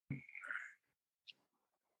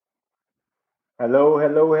Hello,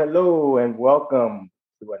 hello, hello, and welcome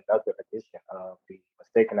to another edition of the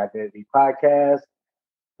Mistaken Identity Podcast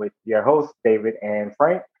with your hosts, David and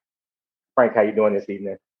Frank. Frank, how you doing this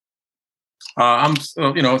evening? I'm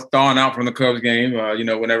thawing out from the Cubs game.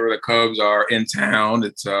 Whenever the Cubs are in town,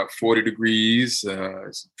 it's 40 degrees.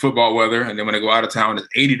 It's football weather, and then when they go out of town, it's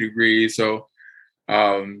 80 degrees. So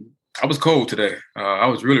I was cold today. I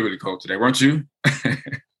was really, really cold today, weren't you?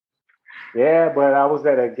 Yeah, but I was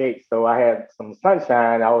at a gate, so I had some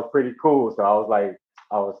sunshine. I was pretty cool, so I was like,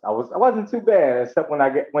 I wasn't too bad, except when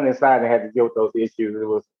went inside and had to deal with those issues. It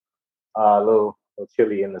was a little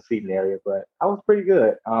chilly in the seating area, but I was pretty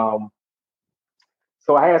good.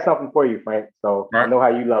 So I had something for you, Frank. So I Right. know how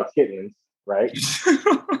you love kittens, right?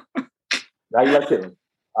 How you love kittens.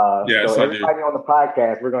 Yes, So I do. everybody on the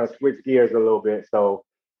podcast, we're going to switch gears a little bit. So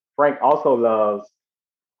Frank also loves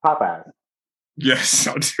Popeyes, Yes,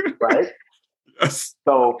 I do. right? Yes.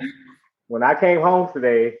 So when I came home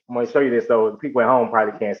today, I'm going to show you this. So the people at home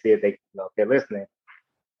probably can't see it. If they're listening.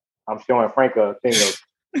 I'm showing Frank a thing of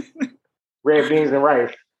red beans and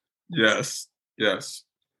rice. Yes. Yes.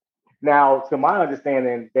 Now, to my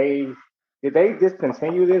understanding, did they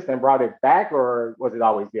discontinue this and brought it back, or was it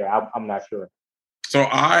always there? I'm not sure. So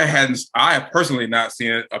I have personally not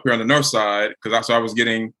seen it up here on the north side because I was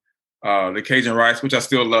getting the Cajun rice, which I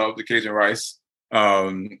still love the Cajun rice.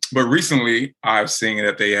 But recently I've seen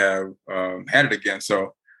that they have had it again.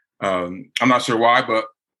 So I'm not sure why, but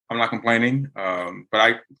I'm not complaining.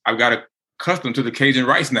 But I've got accustomed to the Cajun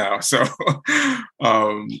rice now. So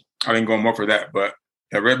I've been going more for that. But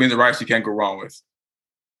red beans and rice, you can't go wrong with.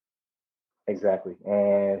 Exactly.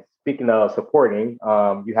 And speaking of supporting,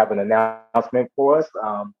 you have an announcement for us.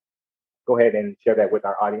 Go ahead and share that with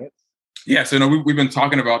our audience. Yeah, so we've been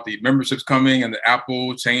talking about the memberships coming and the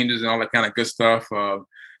Apple changes and all that kind of good stuff.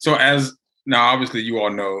 So as now, obviously, you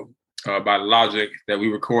all know by logic that we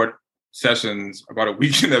record sessions about a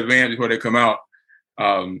week in advance before they come out.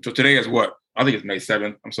 So today is what? I think it's May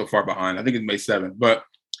 7th. I'm so far behind. I think it's May 7th. But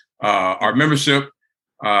our membership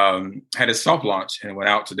had a soft launch and it went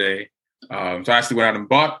out today. So I actually went out and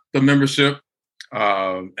bought the membership,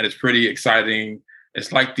 and it's pretty exciting.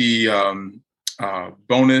 It's like the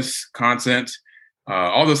bonus content,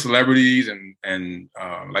 all the celebrities and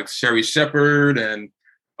like Sherry Shepherd and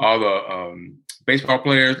all the baseball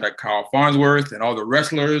players like Kyle Farnsworth and all the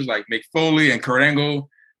wrestlers like Mick Foley and Kurt Angle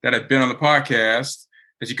that have been on the podcast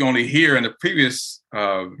that you can only hear in the previous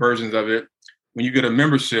versions of it. When you get a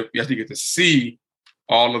membership, you actually get to see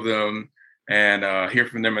all of them and hear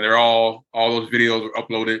from them. And all those videos are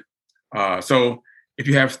uploaded. So if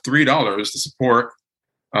you have $3 to support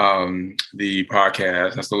the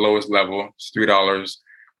podcast, that's the lowest level. It's $3.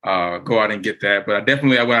 Go out and get that. But I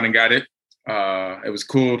went out and got it. It was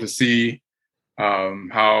cool to see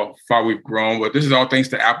how far we've grown. But this is all thanks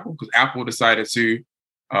to Apple, because Apple decided to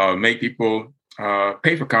make people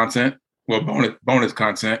pay for content, well, bonus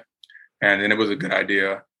content. And then it was a good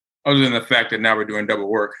idea, other than the fact that now we're doing double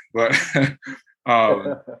work. But so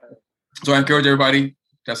I encourage everybody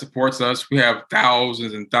that supports us. We have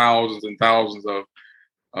thousands and thousands and thousands of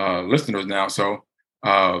listeners now. So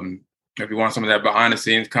if you want some of that behind the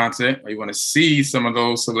scenes content, or you want to see some of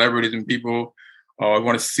those celebrities and people, or you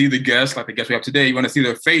want to see the guests, like the guests we have today, you want to see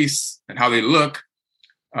their face and how they look,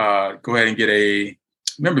 go ahead and get a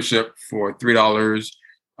membership for $3.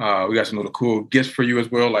 We got some little cool gifts for you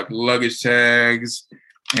as well, like luggage tags.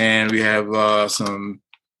 And we have some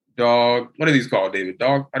dog. What are these called, David?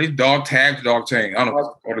 Are these dog tags, dog chains? I don't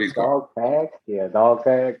know what are these called. Dog tags? Yeah, dog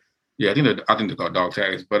tags. Yeah, I think they're called dog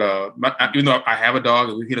tags. But even though I have a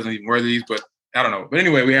dog, he doesn't even wear these. But I don't know. But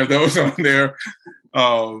anyway, we have those on there,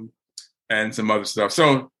 and some other stuff.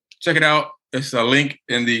 So check it out. It's a link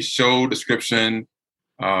in the show description.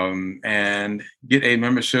 And get a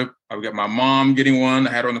membership. We got my mom getting one.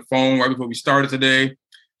 I had her on the phone right before we started today.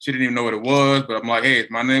 She didn't even know what it was, but I'm like, hey,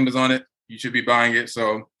 my name is on it. You should be buying it.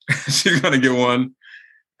 So she's going to get one,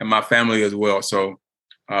 and my family as well. So,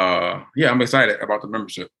 yeah, I'm excited about the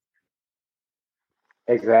membership.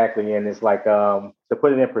 Exactly. And it's like, to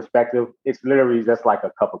put it in perspective, it's literally just like a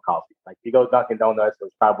cup of coffee. Like you go Dunkin' Donuts or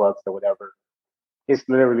Starbucks or whatever, it's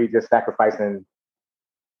literally just sacrificing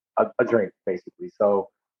a drink, basically. So,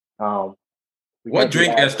 what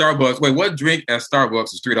drink at Starbucks? Wait, what drink at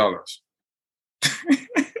Starbucks is $3?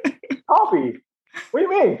 Coffee. What do you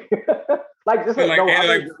mean? Like just like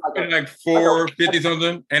 $4.50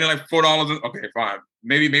 something, and like $4. Okay, fine.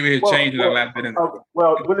 Maybe it changed that last bit.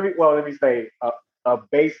 Let me say a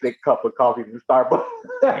basic cup of coffee from Starbucks.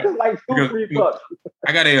 It's like $2-3.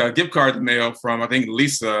 I got a gift card in the mail from I think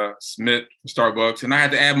Lisa Smith from Starbucks, and I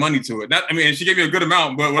had to add money to it. And she gave me a good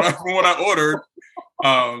amount, but from what I ordered,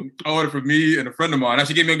 I ordered for me and a friend of mine. Now,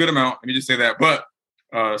 she gave me a good amount. Let me just say that. But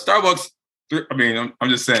Starbucks, I mean, I'm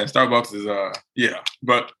just saying, Starbucks is, yeah.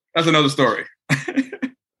 But that's another story.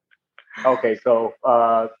 Okay, so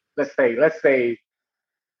let's say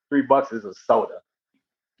 $3 is a soda.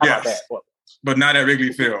 How about that? Yes, but not at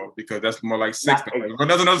Wrigley Field because that's more like $6. But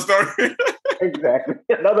that's another story. Exactly.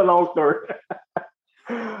 Another long story.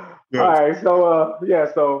 All right. So,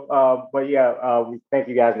 we thank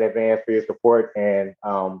you guys in advance for your support and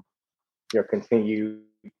your continued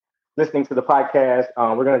listening to the podcast.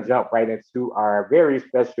 We're going to jump right into our very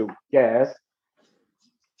special guest.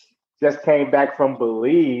 Just came back from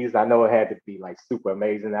Belize. I know it had to be like super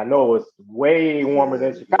amazing. I know it was way warmer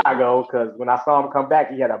than Chicago because when I saw him come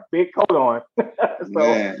back, he had a big coat on.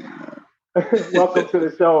 So, welcome to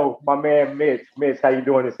the show, my man Mitch. Mitch, how you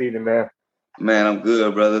doing this evening, man? Man, I'm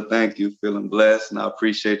good, brother. Thank you. Feeling blessed, and I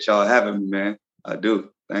appreciate y'all having me, man. I do.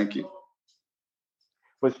 Thank you.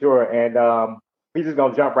 For sure. And we're just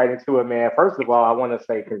gonna jump right into it, man. First of all, I want to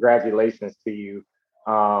say congratulations to you.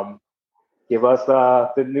 Give us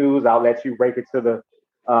the news. I'll let you break it to the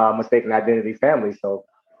Mistaken Identity family. So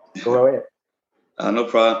go ahead. No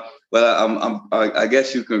problem. Well, I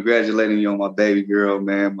guess you congratulating you on my baby girl,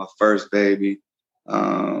 man. My first baby.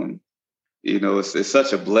 You know, it's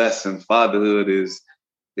such a blessing. Fatherhood is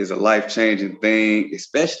a life-changing thing,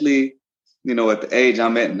 especially, you know, at the age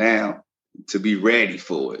I'm at now, to be ready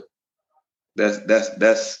for it. That's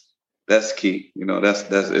key. You know,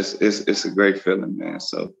 it's a great feeling, man.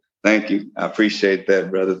 So thank you. I appreciate that,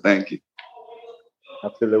 brother. Thank you.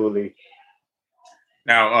 Absolutely.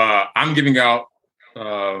 Now, I'm giving out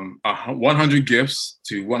 100 gifts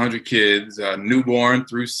to 100 kids, newborn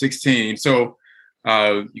through 16. So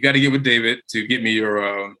you got to get with David to get me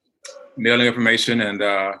your mailing information. And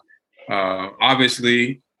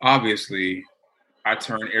obviously, I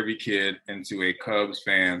turn every kid into a Cubs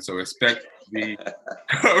fan. So expect to be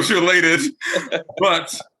Cubs related.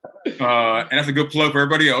 But, and that's a good plug for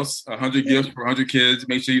everybody else, 100 gifts for 100 kids.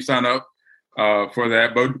 Make sure you sign up for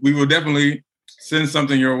that. But we will definitely send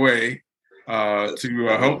something your way to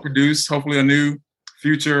help produce, hopefully, a new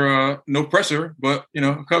future, no pressure, but, you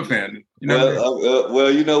know, Cub fan.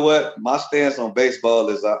 Well, you know what? My stance on baseball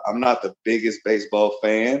is I'm not the biggest baseball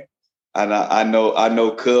fan. And I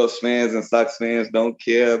know Cubs fans and Sox fans don't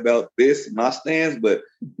care about my stance, but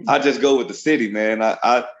I just go with the city, man.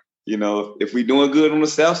 I you know, if we doing good on the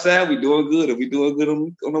south side, we doing good. If we doing good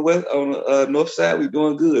on the north side, we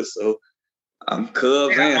doing good. So I'm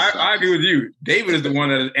Cubs. I agree with you. David is the one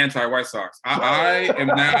that is anti-White Sox. I am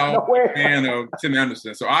now a fan of Tim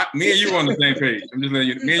Anderson. So me and you are on the same page. I'm just letting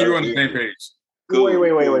you. Me and you are on the same page. Cool.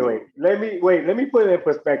 Wait. Let me put it in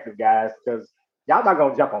perspective, guys, because y'all not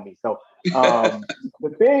gonna jump on me. So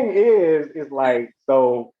the thing is like,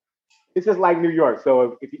 so it's just like New York.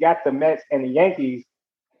 So if you got the Mets and the Yankees,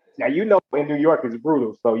 now you know in New York it's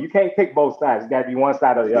brutal. So you can't pick both sides. You gotta be one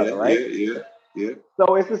side or the other, right? Yeah.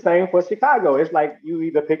 So it's the same for Chicago. It's like you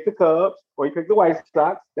either pick the Cubs or you pick the White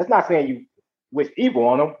Sox. That's not saying you wish evil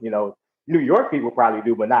on them. You know, New York people probably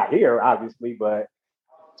do, but not here, obviously. But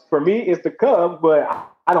for me, it's the Cubs. But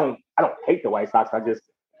I don't hate the White Sox.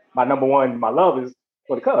 My number one, my love is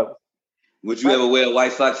for the Cubs. Would you ever wear a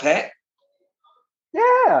White Sox hat?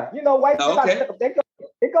 Yeah, you know, White Sox,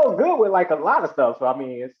 they go good with like a lot of stuff. So I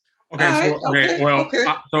mean, it's okay.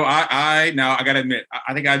 So I now I gotta admit,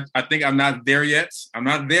 I think I'm not there yet. I'm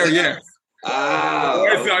not there yet. Wait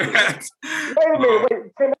a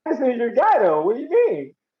minute. Tim Anderson is your guy, though. What do you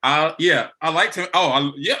mean? Yeah, I like Tim.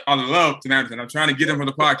 I love Tim Anderson. I'm trying to get him for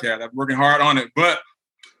the podcast. I'm working hard on it, but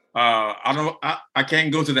I can't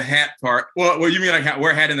go to the hat part. Well, you mean like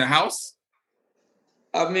wear a hat in the house?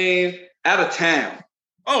 I mean, out of town.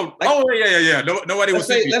 Yeah. Nobody was.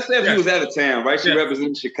 Let's say if you was out of town, right? She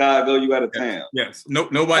represents Chicago. You out of town. Yes.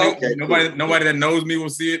 Nobody that knows me will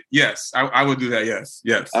see it. Yes, I would do that.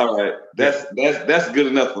 Yes. All right. That's good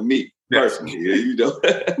enough for me personally. Yeah, you know,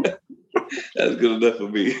 that's good enough for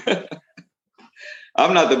me.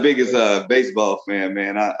 I'm not the biggest baseball fan,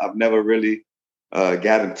 man. I've never really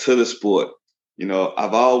got into the sport. You know,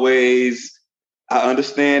 I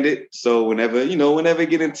understand it. So whenever it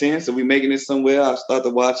get intense and we making it somewhere, I start to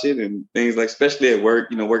watch it and things like, especially at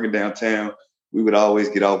work, you know, working downtown, we would always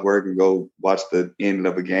get off work and go watch the end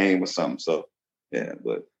of a game or something. So, yeah,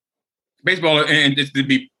 but. Baseball, and just to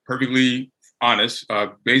be perfectly honest,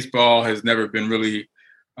 baseball has never been really,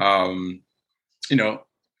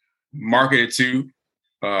 marketed to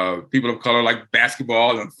people of color like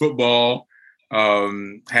basketball and football.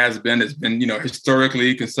 Has been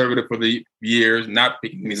historically conservative for the years, not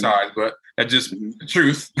picking any sides, but that's just the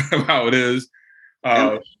truth of how it is.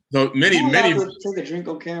 So many. Take a drink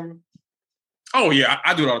on camera. Oh yeah,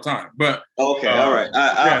 I do it all the time. But okay, all right.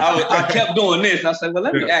 I kept doing this. I said, well,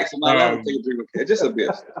 let me ask him. I'll take a drink on camera, just a bit.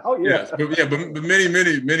 Oh yeah. Yes, but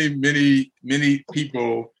many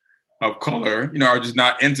people of color, are just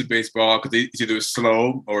not into baseball because it's either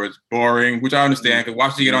slow or it's boring, which I understand. Because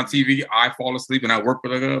watching it on TV, I fall asleep and I work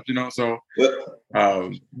with it, So,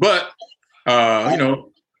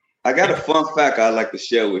 I got a fun fact I'd like to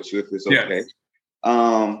share with you if it's okay. Yes.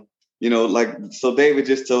 So David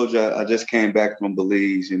just told you I just came back from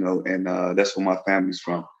Belize, and that's where my family's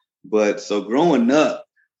from. But so growing up,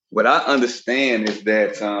 what I understand is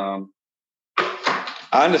that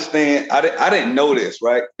I didn't know this,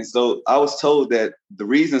 right? And so I was told that the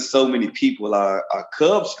reason so many people are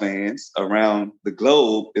Cubs fans around the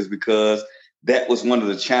globe is because that was one of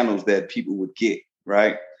the channels that people would get,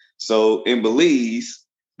 right? So in Belize,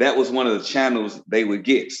 that was one of the channels they would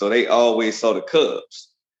get. So they always saw the Cubs.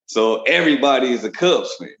 So everybody is a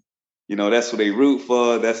Cubs fan. That's what they root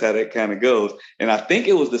for. That's how that kind of goes. And I think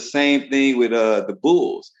it was the same thing with the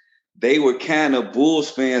Bulls. They were kind of Bulls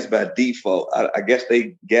fans by default. I guess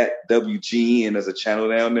they got WGN as a channel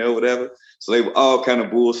down there or whatever. So they were all kind of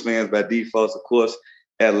Bulls fans by default. Of course,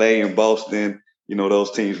 LA and Boston,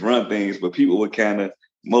 those teams run things, but people were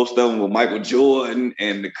most of them were Michael Jordan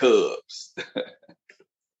and the Cubs.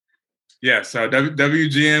 Yes,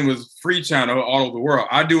 WGN was free channel all over the world.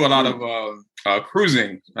 I do a lot of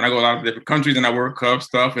cruising, and I go a lot of different countries, and I work Cubs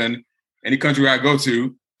stuff. And any country I go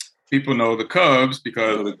to, people know the Cubs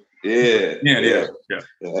because yeah.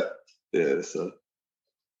 So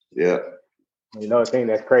the thing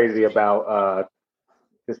that's crazy about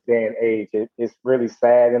this day and age, it's really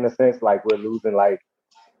sad in a sense. Like we're losing like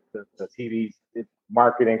the TV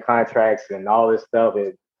marketing contracts and all this stuff.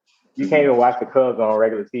 You can't even watch the Cubs on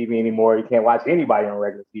regular TV anymore. You can't watch anybody on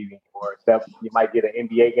regular TV anymore, except you might get an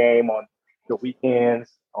NBA game on the weekends,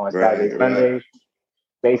 on Saturday, Sunday,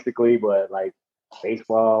 basically. But like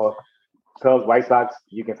baseball, Cubs, White Sox,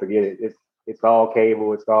 you can forget it. It's all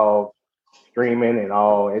cable, it's all streaming and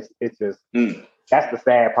all. It's just that's the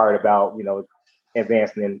sad part about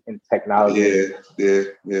advancing in technology,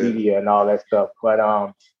 media, and all that stuff. But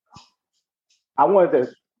I wanted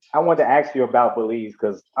to ask you about Belize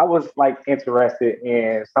because I was like interested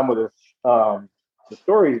in some of the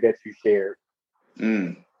stories that you shared,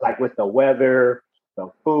 like with the weather,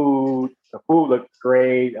 the food. The food looked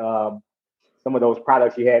great. Some of those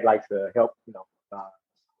products you had, like to help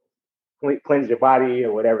cleanse your body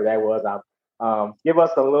or whatever that was. Give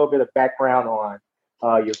us a little bit of background on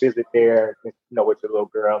your visit there, with your little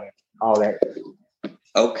girl and all that.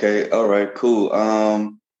 Okay, all right, cool.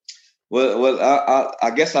 Well,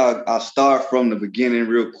 I guess I'll start from the beginning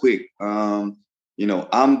real quick. My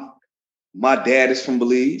dad is from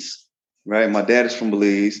Belize, right? My dad is from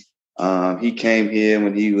Belize. He came here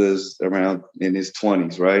when he was around in his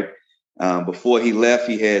 20s, right? Before he left,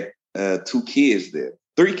 he had 3 kids there.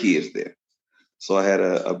 So I had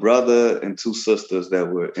a brother and 2 sisters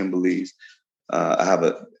that were in Belize. I have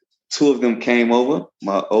 2 of them came over.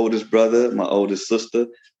 My oldest brother, my oldest sister,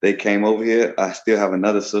 they came over here. I still have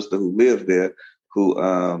another sister who lives there who,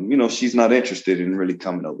 she's not interested in really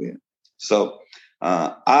coming over here. So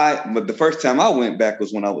but the first time I went back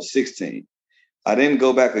was when I was 16. I didn't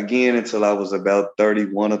go back again until I was about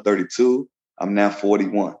 31 or 32. I'm now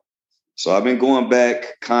 41. So I've been going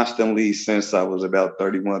back constantly since I was about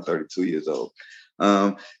 31, 32 years old.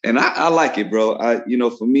 And I like it, bro.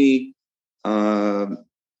 For me, growing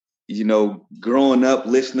up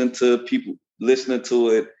listening to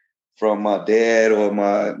it from my dad or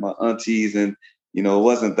my aunties, and it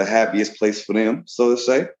wasn't the happiest place for them, so to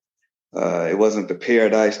say. It wasn't the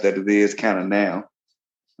paradise that it is kind of now.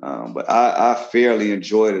 But I fairly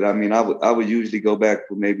enjoyed it. I mean, I would usually go back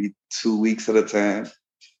for maybe 2 weeks at a time.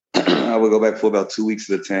 I would go back for about 2 weeks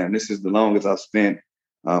at a time. This is the longest I've spent,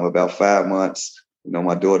 about 5 months.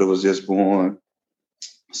 My daughter was just born.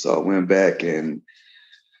 So I went back, and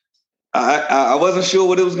I wasn't sure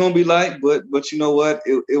what it was going to be like, but you know what?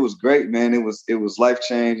 It was great, man. It was life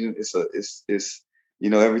changing.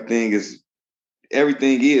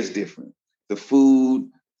 Everything is different. The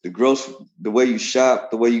food, the way you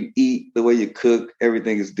shop, the way you eat, the way you cook,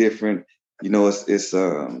 everything is different. I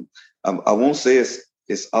won't say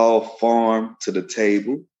it's all farm to the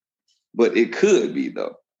table, but it could be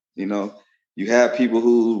though. You have people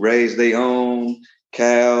who raise their own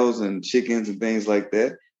cows and chickens and things like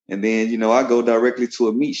that. And then, I go directly to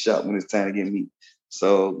a meat shop when it's time to get meat.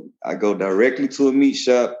 So I go directly to a meat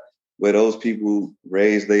shop where those people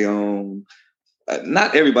raise their own.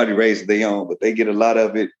 Not everybody raises their own, but they get a lot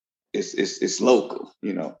of it. It's local,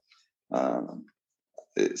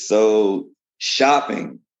 So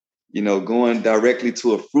shopping, going directly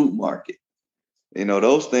to a fruit market,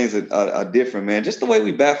 those things are different, man. Just the way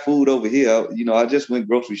we buy food over here. I just went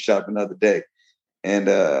grocery shopping the other day, and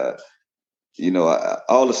all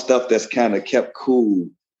the stuff that's kind of kept cool,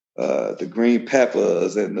 the green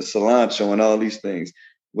peppers and the cilantro and all these things.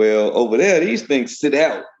 Well, over there, these things sit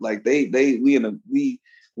out like we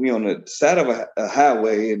on the side of a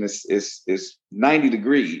highway, and it's 90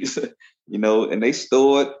 degrees, and they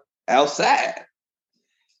store it outside.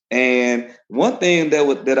 And one thing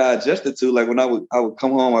that I adjusted to, like when I would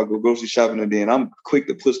come home, I go grocery shopping, and then I'm quick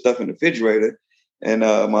to put stuff in the refrigerator. And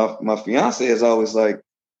my fiance is always like,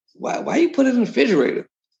 why you put it in the refrigerator?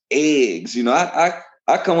 Eggs,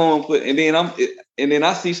 I come home and put, and then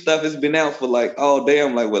I see stuff that's been out for like all day.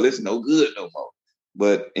 I'm like, well, it's no good no more.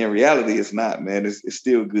 But in reality, it's not, man. It's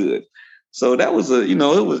still good. So that was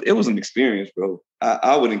it was an experience, bro.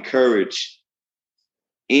 I would encourage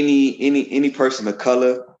any person of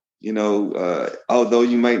color, although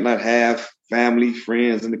you might not have family,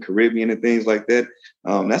 friends in the Caribbean and things like that,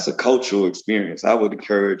 that's a cultural experience. I would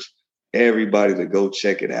encourage everybody to go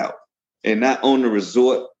check it out, and not on the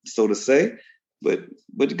resort, so to say, but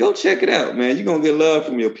go check it out, man. You're gonna get love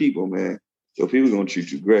from your people, man. Your people are gonna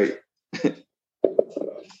treat you great.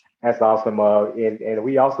 That's awesome. And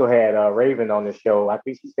we also had Raven on the show. I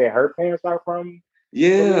think she said her parents are from.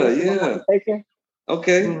 Yeah.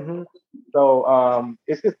 Okay. Mm-hmm. So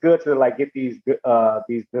it's just good to like get these good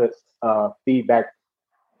feedback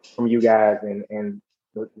from you guys, and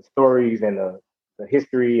the stories and the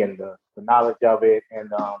history and the knowledge of it.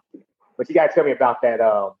 And but you gotta tell me about that.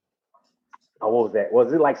 What was that?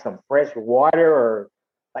 Was it like some fresh water or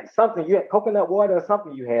like something you had, coconut water or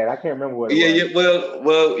something you had? I can't remember what it was. Yeah.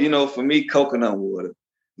 Well, for me, coconut water.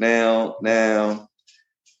 Now,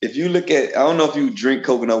 if you look at, I don't know if you drink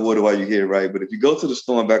coconut water while you're here, right? But if you go to the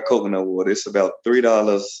store and buy coconut water, it's about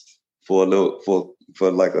 $3 for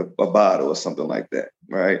like a bottle or something like that,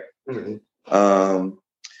 right? Mm-hmm.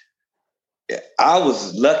 I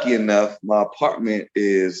was lucky enough. My apartment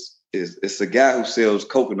it's a guy who sells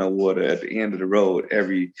coconut water at the end of the road at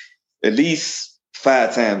least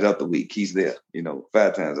 5 times out the week. He's there,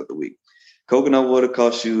 5 times out the week. Coconut water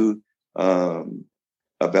costs you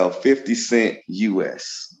about 50 cents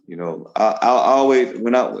US. I always,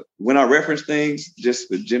 when I reference things, just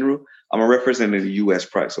for general, I'm referencing the US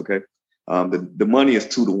price. Okay. The money is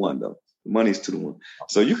 2 to 1 though. The money is 2 to 1.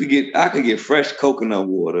 So I could get fresh coconut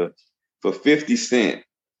water for 50 cents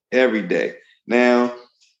every day. Now,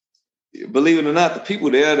 believe it or not, the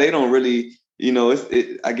people there, they don't really,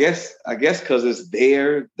 I guess because it's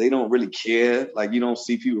there, they don't really care. Like, you don't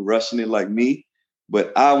see people rushing it like me.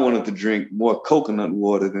 But I wanted to drink more coconut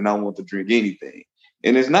water than I want to drink anything.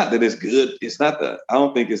 And it's not that it's good. I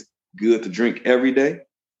don't think it's good to drink every day.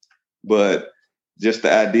 But just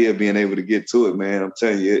the idea of being able to get to it, man, I'm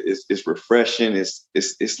telling you, it's refreshing. It's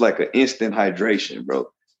like an instant hydration,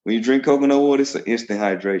 bro. When you drink coconut water, it's an instant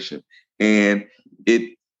hydration. And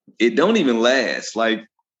it don't even last. Like,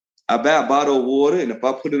 I buy a bottle of water, and if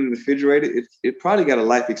I put it in the refrigerator, it probably got a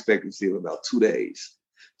life expectancy of about 2 days.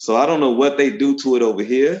 So I don't know what they do to it over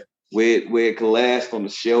here, where it can last on the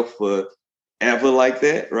shelf forever like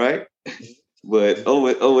that, right? But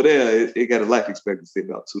over there, it got a life expectancy of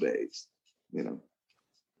about 2 days.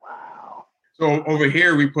 Wow. So over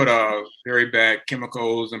here, we put very bad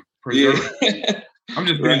chemicals and preservatives. Yeah. I'm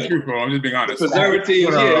just being truthful. I'm just being honest. The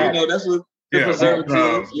preservatives, that's what the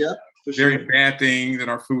preservatives. Very bad things in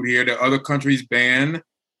our food here that other countries ban.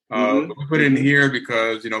 But we put it in here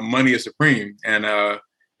because money is supreme, and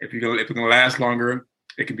if it can last longer,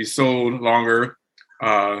 it can be sold longer.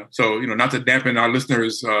 So not to dampen our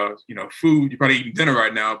listeners, food. You're probably eating dinner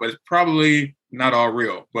right now, but it's probably not all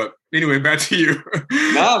real. But anyway, back to you.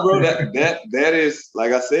 Nah, bro, that is,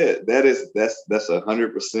 like I said, that's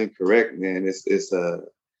 100% correct, man.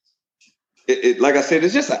 It like I said,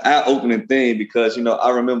 it's just an eye-opening thing because I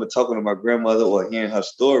remember talking to my grandmother or hearing her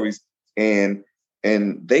stories, and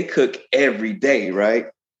they cook every day, right?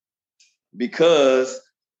 Because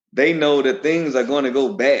they know that things are going to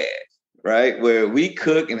go bad, right? Where we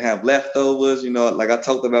cook and have leftovers, like I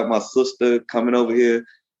talked about my sister coming over here.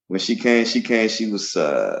 When she came, she was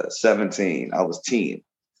 17. I was 10.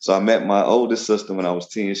 So I met my oldest sister when I was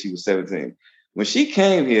 10. She was 17. When she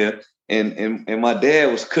came here and my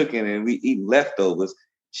dad was cooking and we eat leftovers,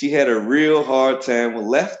 she had a real hard time with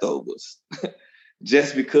leftovers.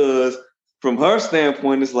 Just because from her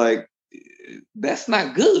standpoint, it's like, that's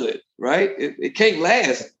not good, right? It can't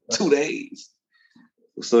last 2 days.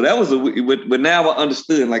 So that was but now I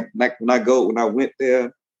understood. Like when I went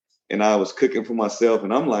there and I was cooking for myself,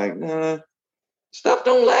 and I'm like, stuff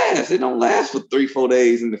don't last. It don't last for 3-4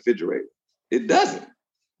 days in the refrigerator. It doesn't.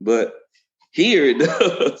 But here it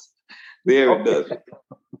does. There it doesn't.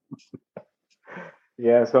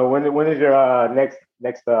 Yeah. So when is your next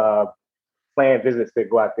planned visits to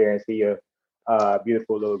go out there and see your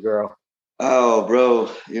beautiful little girl? Oh, bro,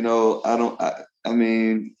 I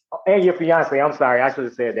mean, and your fiance. I'm sorry, I should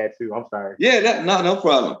have said that too. I'm sorry. Yeah, no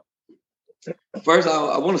problem. First,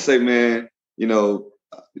 I want to say, man,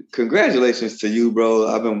 congratulations to you, bro.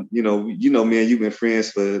 I've been, me and you've been friends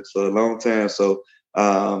for a long time. So,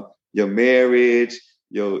 your marriage,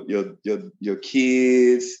 your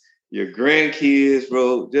kids, your grandkids,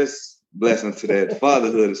 bro, just blessings to that.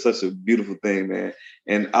 Fatherhood is such a beautiful thing, man.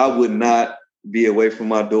 And I would not be away from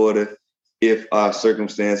my daughter if our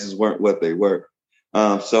circumstances weren't what they were.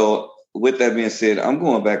 So with that being said, I'm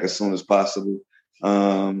going back as soon as possible.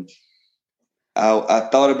 I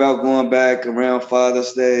thought about going back around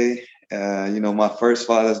Father's Day. My first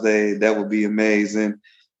Father's Day, that would be amazing.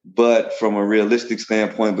 But from a realistic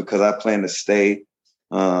standpoint, because I plan to stay,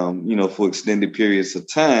 for extended periods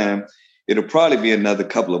of time, it'll probably be another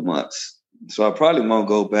couple of months. So I probably won't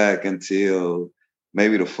go back until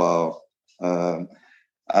maybe the fall.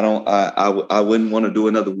 I wouldn't want to do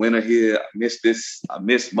another winter here. I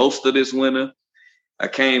missed most of this winter. I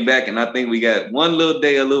came back and I think we got one little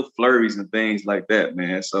day of little flurries and things like that,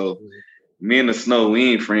 man. So me and the snow,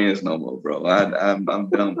 we ain't friends no more, bro. I'm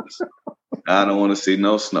done with this. I don't want to see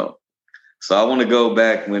no snow. So I want to go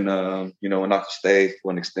back when I can stay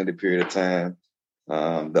for an extended period of time.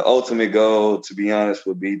 The ultimate goal, to be honest,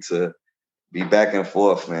 would be to be back and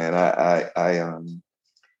forth, man.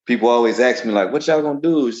 People always ask me, like, what y'all gonna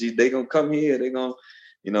do? They gonna come here? They gonna,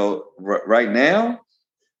 right now,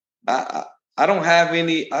 I don't have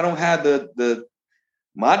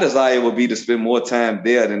my desire would be to spend more time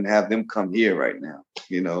there than have them come here right now.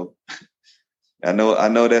 I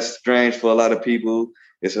know that's strange for a lot of people.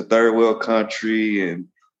 It's a third world country and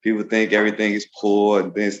people think everything is poor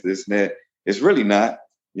and this and that. It's really not,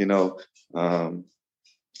 I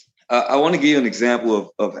want to give you an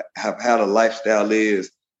example of how the lifestyle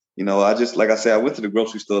is. Like I said, I went to the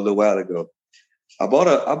grocery store a little while ago. I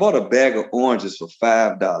bought a bag of oranges for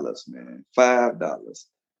 $5, man. $5.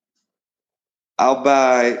 I'll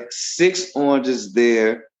buy 6 oranges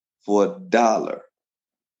there for $1.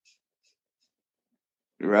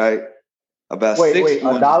 Right? About wait, $6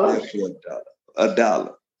 oranges there for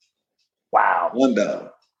 $1. Wow.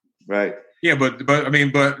 $1. Right? Yeah, but let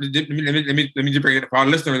me just break it for our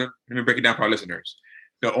listeners. Let me break it down for our listeners.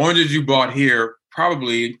 The oranges you bought here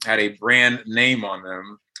probably had a brand name on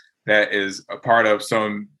them that is a part of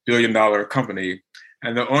some billion-dollar company,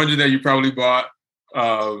 and the oranges that you probably bought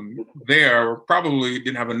there probably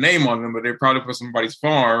didn't have a name on them, but they're probably for somebody's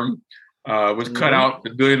farm, which cut out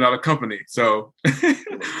the billion-dollar company. So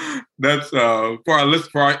that's for our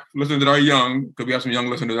listeners that are young, because we have some young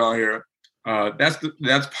listeners out here.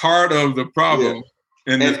 That's part of the problem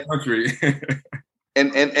in this country.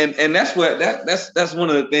 and that's that's one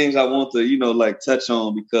of the things I want to touch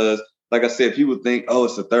on, because like I said, people think, oh,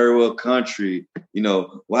 it's a third world country.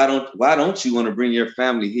 Why don't you want to bring your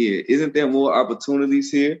family here? Isn't there more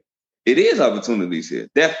opportunities here? It is opportunities here,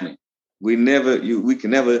 definitely.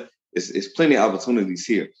 It's plenty of opportunities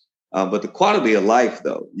here. But the quality of life,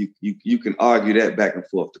 though, you can argue that back and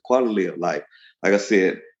forth. The quality of life, like I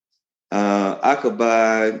said, I could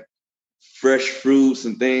buy fresh fruits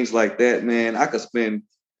and things like that, man. I could spend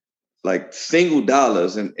like single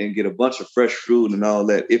dollars and get a bunch of fresh fruit and all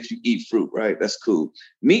that. If you eat fruit, right? That's cool.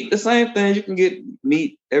 Meat, the same thing. You can get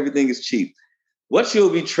meat. Everything is cheap. What you'll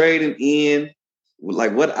be trading in,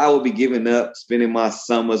 like what I will be giving up, spending my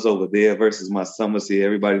summers over there versus my summers here.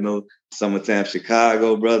 Everybody knows summertime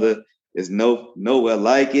Chicago, brother, is nowhere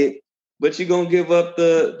like it. But you're gonna give up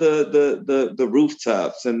the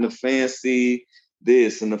rooftops and the fancy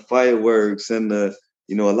this and the fireworks and the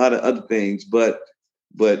a lot of other things. But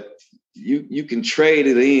you can trade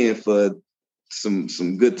it in for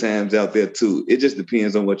some good times out there too. It just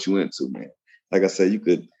depends on what you into, man. Like I said, you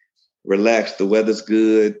could relax. The weather's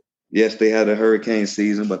good. Yes, they had a hurricane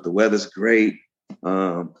season, but the weather's great.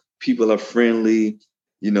 People are friendly.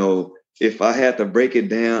 If I had to break it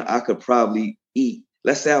down, I could probably eat.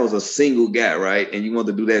 Let's say I was a single guy, right? And you want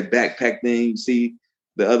to do that backpack thing you see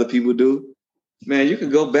the other people do. Man, you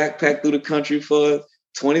could go backpack through the country for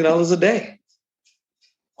 $20 a day.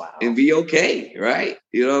 Wow. And be okay, right?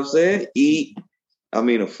 You know what I'm saying? Eat,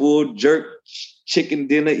 a full jerk chicken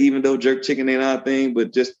dinner, even though jerk chicken ain't our thing,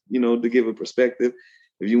 but just, to give a perspective.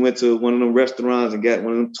 If you went to one of them restaurants and got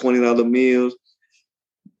one of them $20 meals,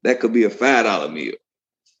 that could be a $5 meal,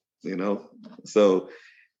 So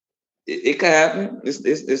it could happen.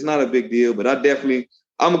 It's not a big deal, but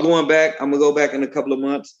I'm going back. I'm gonna go back in a couple of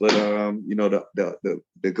months. But you know,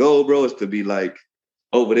 the goal, bro, is to be like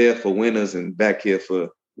over there for winters and back here for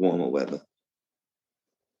warmer weather.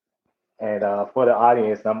 And for the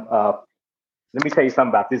audience, let me tell you something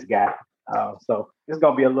about this guy. So it's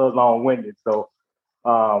gonna be a little long-winded. So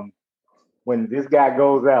when this guy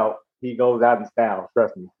goes out, he goes out in style.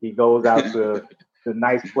 Trust me, he goes out to the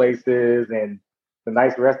nice places and the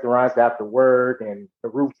nice restaurants after work and the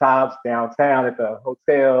rooftops downtown at the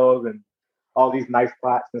hotels and all these nice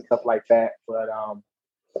spots and stuff like that. But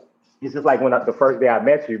it's just like the first day I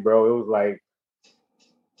met you, bro. It was like,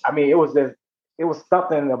 I mean, it was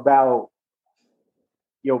something about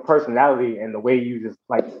your personality and the way you just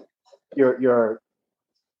like the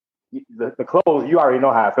clothes. You already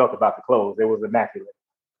know how I felt about the clothes. It was immaculate.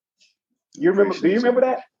 You remember? Do you remember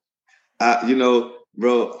that? You know,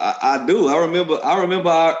 bro, I do. I remember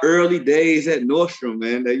our early days at Nordstrom,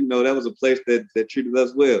 man. That, you know, that was a place that treated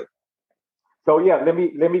us well. So yeah, let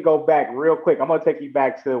me go back real quick. I'm gonna take you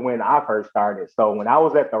back to when I first started. So when I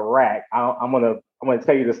was at the Rack, I'm gonna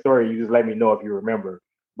tell you the story. You just let me know if you remember.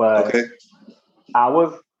 But okay. I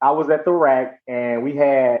was at the Rack, and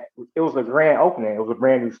it was a grand opening. It was a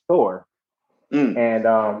brand new store,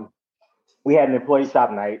 and we had an employee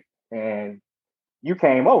shop night, and you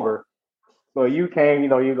came over. So you came, you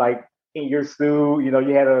know, you like in your suit, you know,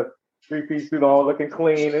 you had a 3-piece suit on, looking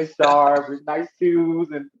clean and sharp, with nice shoes,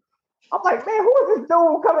 and I'm like, man, who is this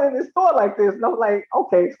dude coming in this store like this? And I was like,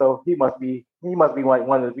 okay, so he must be like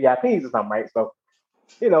one of the VIPs or something, right? So,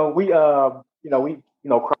 you know, we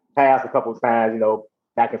crossed paths a couple of times, you know,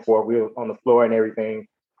 back and forth. We were on the floor and everything.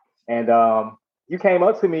 And you came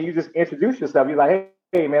up to me, you just introduced yourself. You're like,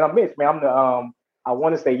 hey man, I'm Mitch, man. I'm the I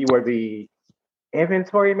want to say you were the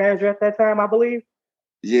inventory manager at that time, I believe.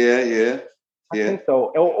 Yeah. I think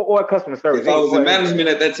so, or customer service. If I was in management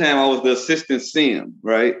at that time, I was the assistant SIM,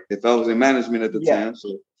 right? If I was in management at the time,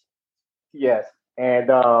 so yes. And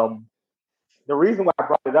the reason why I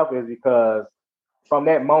brought it up is because from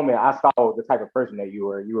that moment, I saw the type of person that you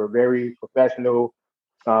were. You were very professional,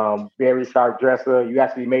 very sharp dresser. You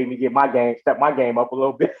actually made me step my game up a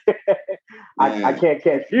little bit. I can't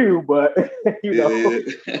catch you, but you know.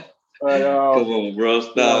 But, come on, bro,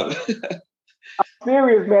 stop. You know, I'm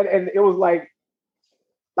serious, man, and it was like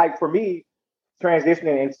for me,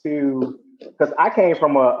 transitioning into, because I came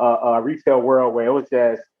from a retail world where it was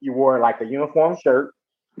just you wore like a uniform shirt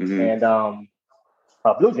and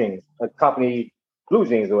blue jeans, a company blue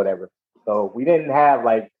jeans or whatever. So we didn't have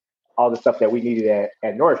like all the stuff that we needed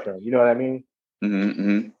at Nordstrom. You know what I mean?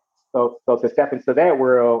 Mm-hmm. So to step into that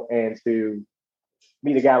world and to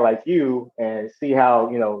meet a guy like you and see how,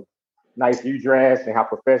 you know, nice you dressed and how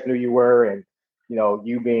professional you were, and you know,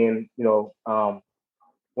 you being, you know,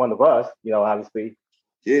 one of us, you know, obviously,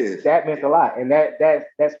 that meant a lot, and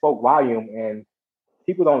that spoke volume. And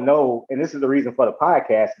people don't know, and this is the reason for the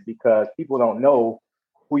podcast, because people don't know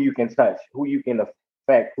who you can touch, who you can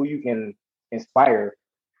affect, who you can inspire.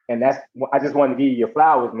 And I just wanted to give you your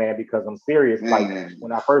flowers, man, because I'm serious. Like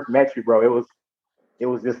when I first met you, bro, it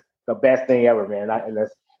was just the best thing ever, man.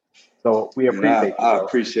 So we appreciate you. I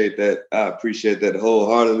appreciate that. I appreciate that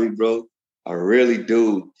wholeheartedly, bro. I really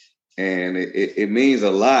do. And it means a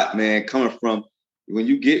lot, man, coming from when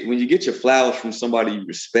you get your flowers from somebody you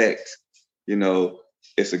respect, you know,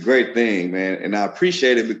 it's a great thing, man. And I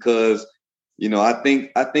appreciate it because, you know, I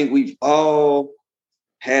think we've all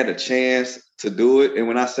had a chance to do it. And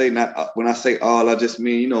when I say all, I just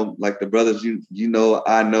mean, you know, like the brothers, you know,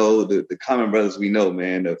 I know the common brothers we know,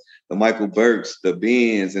 man, the Michael Burks, the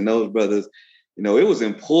Benz, and those brothers, you know, it was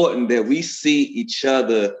important that we see each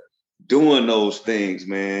other doing those things,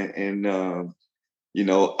 man. And, you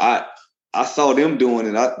know, I saw them doing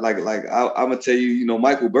it. I'm gonna tell you, you know,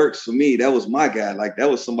 Michael Burks, for me, that was my guy. Like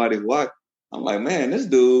that was somebody who I'm like, man, this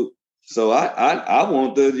dude. So I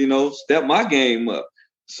want to, you know, step my game up.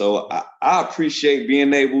 So I appreciate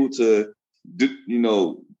being able to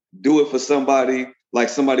do it for somebody, like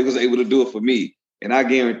somebody was able to do it for me. And I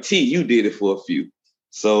guarantee you did it for a few.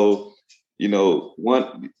 So, you know,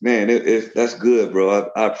 that's good, bro.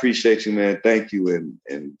 I appreciate you, man. Thank you.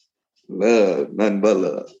 And love, nothing but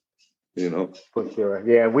love, you know. For sure.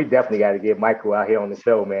 Yeah, we definitely got to get Michael out here on the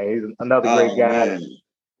show, man. He's another great guy. Man.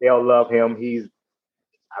 They'll love him. He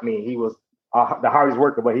was the hardest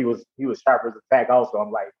worker, but he was sharp as a tack also.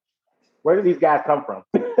 I'm like, where do these guys come from?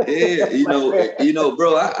 Yeah, you know,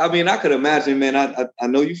 bro. I mean, I could imagine, man. I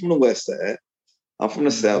know you from the West Side. I'm from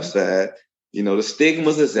the South Side. You know, the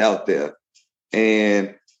stigmas is out there,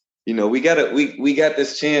 and you know, we got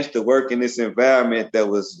this chance to work in this environment that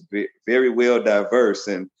was very well diverse,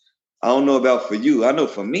 and I don't know about for you. I know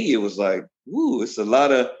for me, it was like, woo, it was a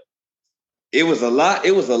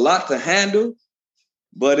lot to handle,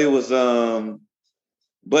 but it was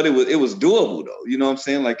doable though. You know what I'm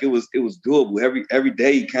saying? Like it was doable. Every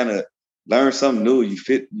day you kind of learn something new. You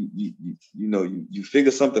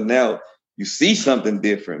figure something out. You see something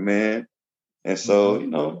different, man. And so, you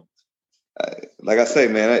know, like I say,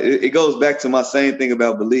 man, it goes back to my same thing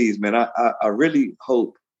about Belize, man. I really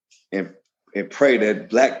hope and pray that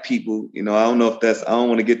Black people, you know, I don't know if I don't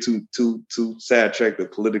want to get too sidetracked or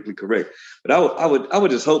politically correct, but I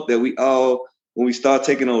would just hope that we all, when we start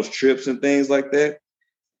taking those trips and things like that,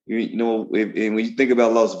 you know, and when you think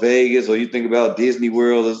about Las Vegas or you think about Disney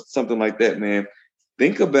World or something like that, man,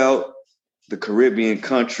 think about the Caribbean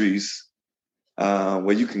countries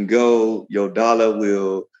where you can go. Your dollar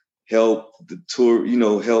will help the tour, you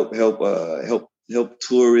know, help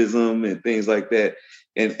tourism and things like that.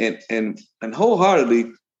 And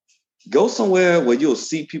wholeheartedly go somewhere where you'll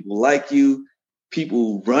see people like you,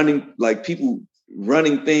 people running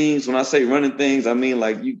things. When I say running things, I mean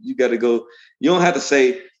like you got to go. You don't have to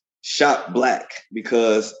say shop Black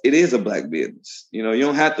because it is a Black business. You know, you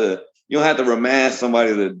don't have to remind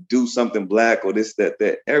somebody to do something Black or this,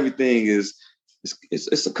 that. Everything is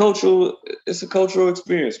it's a cultural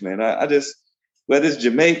experience, man. I just, whether it's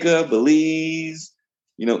Jamaica, Belize,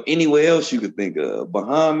 you know, anywhere else you could think of,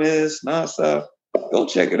 Bahamas, Nassau, go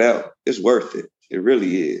check it out. It's worth it. It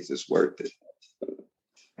really is. It's worth it.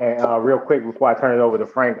 And real quick before I turn it over to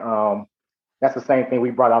Frank, that's the same thing we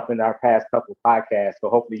brought up in our past couple podcasts. So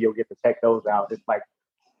hopefully you'll get to check those out. It's like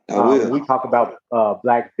when we talk about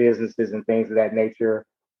Black businesses and things of that nature,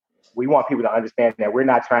 we want people to understand that we're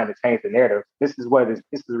not trying to change the narrative. This is what it is.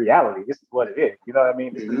 This is reality. This is what it is. You know what I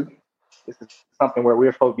mean? This is something where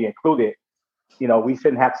we're supposed to be included. You know, we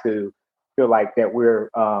shouldn't have to feel like that we're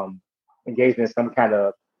engaged in some kind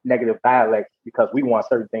of negative dialect because we want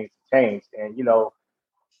certain things to change. And, you know,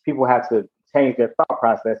 people have to change their thought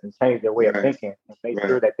process and change their way of thinking and make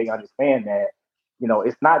sure that they understand that, you know,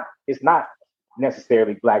 it's not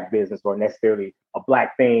necessarily Black business or necessarily a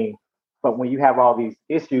Black thing. But when you have all these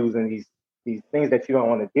issues and these things that you don't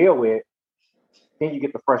want to deal with, then you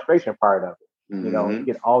get the frustration part of it. You know, you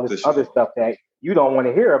get all this other stuff that you don't want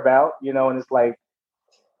to hear about, you know, and it's like,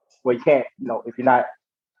 well, you can't, you know, if you're not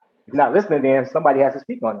listening, then somebody has to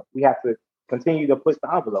speak on it. We have to continue to push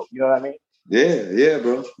the envelope. You know what I mean? Yeah,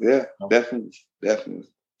 bro. Yeah, definitely.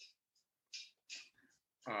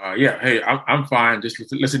 Yeah, hey, I'm fine just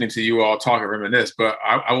listening to you all talk and reminisce. But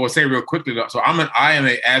I will say real quickly, so I am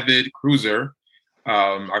an avid cruiser.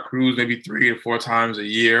 I cruise maybe 3 to 4 times a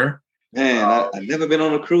year. Man, I've never been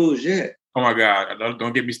on a cruise yet. Oh my God!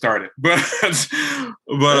 Don't get me started. But that's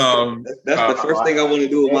the first thing I want to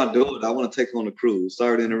do with my daughter. I want to take her on a cruise.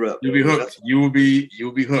 Sorry to interrupt. You'll be hooked. You'll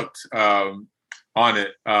be hooked on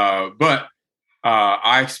it. But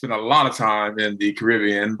I spent a lot of time in the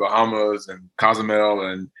Caribbean, Bahamas and Cozumel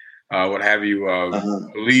and what have you.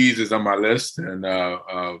 Belize is on my list, and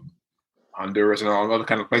Honduras and all other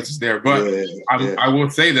kind of places there. But I will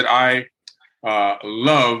say that I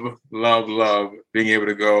love being able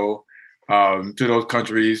to go to those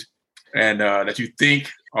countries and that you think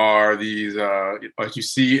are these, like you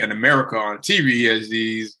see in America on TV as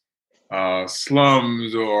these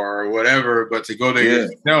slums or whatever, but to go there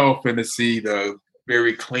yourself and to see the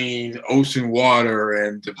very clean ocean water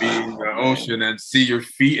and to be in the ocean and see your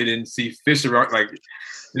feet and then see fish around, like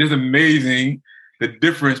it is amazing the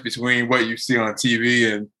difference between what you see on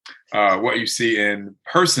TV and what you see in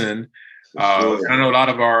person. And I know a lot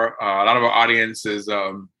of our audience is,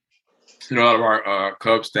 a lot of our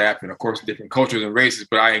club staff and of course different cultures and races,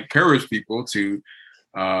 but I encourage people to,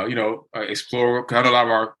 explore. Cause I know a lot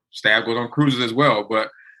of our staff goes on cruises as well, but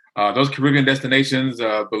those Caribbean destinations,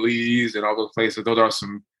 Belize and all those places, those are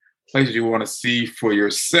some places you want to see for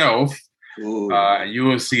yourself. And you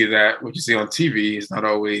will see that what you see on TV is not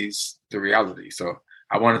always the reality. So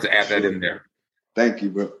I wanted to add that in there. Thank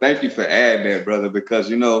you, bro. Thank you for adding that, brother, because,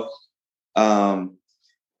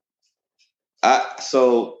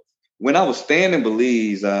 so when I was staying in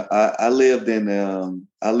Belize, I lived in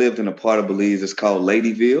a part of Belize. It's called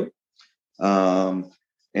Ladyville.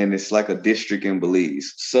 And it's like a district in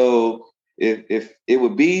Belize. So if it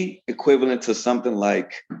would be equivalent to something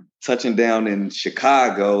like touching down in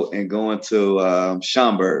Chicago and going to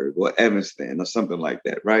Schaumburg or Evanston or something like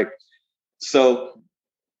that, right? So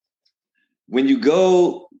when you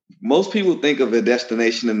go, most people think of a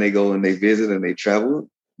destination and they go and they visit and they travel.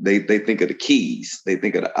 They think of the Keys. They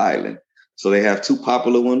think of the island. So they have 2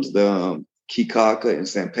 popular ones, the Key Carca and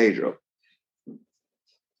San Pedro.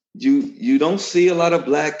 you don't see a lot of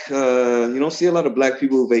black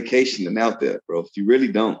people vacationing out there, bro. You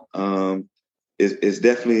really don't. It's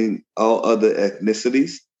definitely all other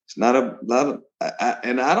ethnicities. It's not a lot of,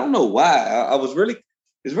 and I don't know why.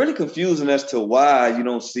 It's really confusing as to why you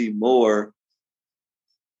don't see more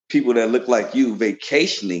people that look like you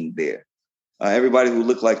vacationing there. Everybody who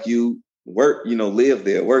look like you live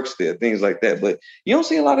there, works there, things like that. But you don't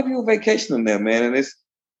see a lot of people vacationing there, man. And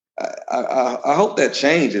I hope that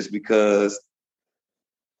changes, because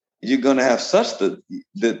you're gonna have such the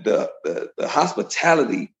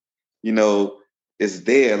hospitality, is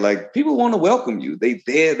there. Like, people want to welcome you. They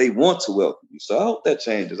want to welcome you. So I hope that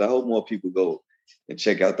changes. I hope more people go and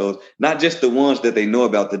check out those, not just the ones that they know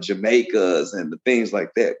about, the Jamaicas and the things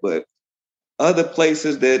like that, but other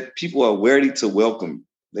places that people are ready to welcome.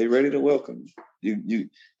 They ready to welcome you.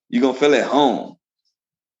 You're gonna feel at home.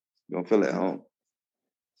 You're gonna feel at home.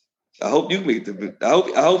 I hope you meet I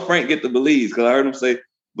hope Frank get the Belize, because I heard him say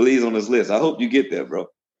Belize on his list. I hope you get there, bro.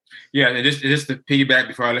 Yeah, and just to piggyback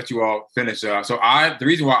before I let you all finish. So the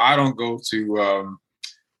reason why I don't go to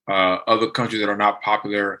other countries that are not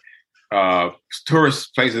popular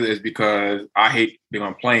tourist places is because I hate being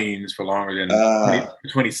on planes for longer than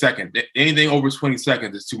 20 seconds. Anything over 20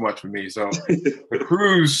 seconds is too much for me. So the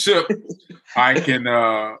cruise ship, I can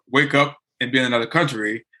wake up and be in another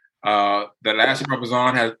country. The last ship I was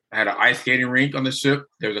on had an ice skating rink on the ship.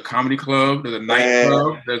 There's a comedy club. There's a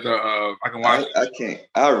nightclub. There's I can watch. I can't.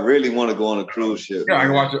 I really want to go on a cruise ship. Yeah,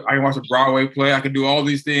 man. I can watch a Broadway play. I can do all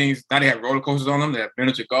these things. Now they have roller coasters on them. They have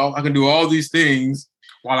miniature golf. I can do all these things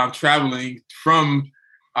while I'm traveling from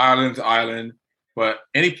island to island. But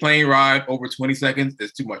any plane ride over 20 seconds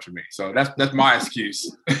is too much for me. So that's my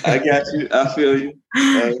excuse. I got you. I feel you.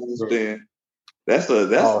 I understand. That's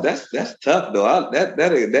tough though.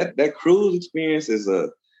 That cruise experience is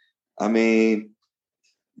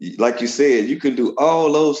like you said, you can do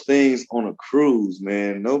all those things on a cruise,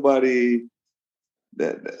 man. Nobody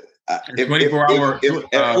if 24 hour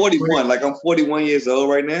at 41, like I'm 41 years old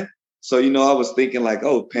right now. So, I was thinking like,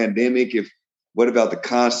 pandemic, what about the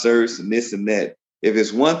concerts and this and that? If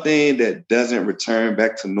it's one thing that doesn't return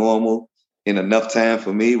back to normal in enough time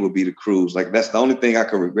for me, would be the cruise. Like, that's the only thing I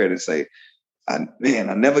could regret and say, I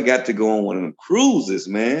never got to go on one of the cruises,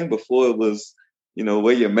 man, before it was,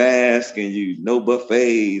 wear your mask and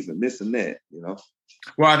buffets and this and that,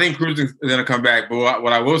 Well, I think cruising is going to come back. But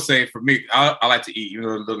what I will say for me, I like to eat.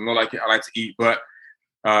 I like to eat. But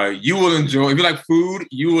you will enjoy, if you like food,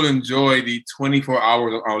 you will enjoy the 24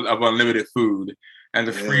 hours of unlimited food and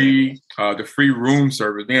the free room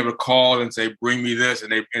service. Being able to call and say, "Bring me this,"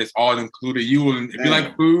 and it's all included. You will, if you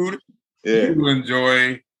like food, you will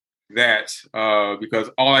enjoy that because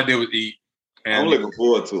all I did was eat. And I'm looking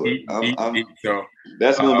forward to it. Eat, so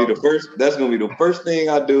that's gonna be the first. That's gonna be the first thing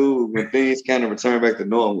I do when things kind of return back to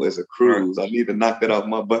normal is a cruise. Right. I need to knock that off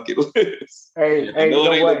my bucket list. Hey, I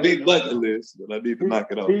know it ain't a big bucket list, but I need to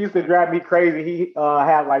knock it off. He used to drive me crazy. He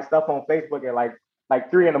had like stuff on Facebook at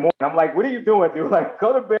like 3 a.m. I'm like, what are you doing, dude? Like,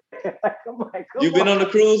 go to bed. I'm like, you been on the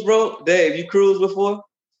cruise, bro? Dave, you cruised before?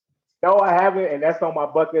 No, I haven't, and that's on my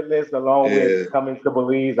bucket list. Along with coming to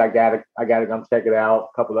Belize, I gotta come check it out.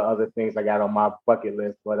 A couple of other things I got on my bucket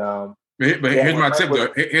list, but here's my tip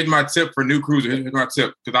though. Here's my tip for new cruisers. Here's my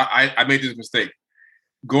tip, because I made this mistake,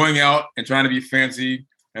 going out and trying to be fancy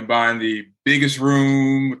and buying the biggest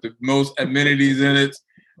room with the most amenities in it.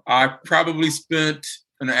 I probably spent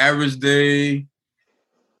an average day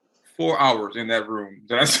 4 hours in that room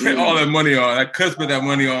that I spent all that money on. I could spend that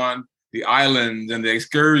money on the islands and the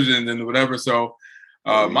excursions and whatever. So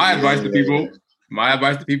my advice to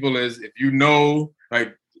people is, if you're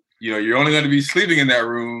only going to be sleeping in that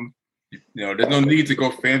room, there's no need to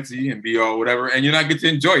go fancy and be all whatever, and you're not get to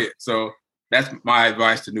enjoy it. So that's my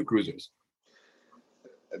advice to new cruisers.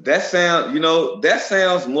 That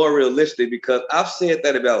sounds more realistic, because I've said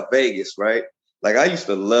that about Vegas, right? Like, I used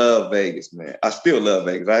to love Vegas, man. I still love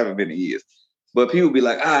Vegas. I haven't been in years. But people be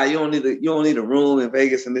like, you don't need a room in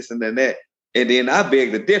Vegas and this and that. And then I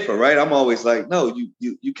beg to differ, right? I'm always like, no,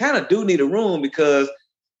 you kind of do need a room, because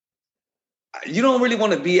you don't really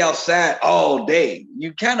want to be outside all day.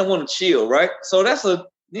 You kind of want to chill, right? So that's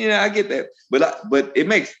I get that. But it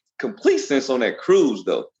makes complete sense on that cruise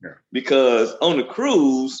though, because on the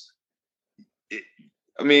cruise,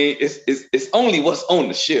 it's only what's on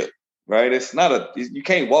the ship, right? It's not you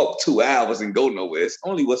can't walk 2 hours and go nowhere. It's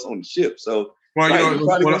only what's on the ship. So. Well, you're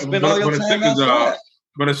probably gonna spend all your time outside.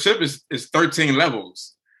 But a ship is 13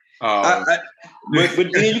 levels. But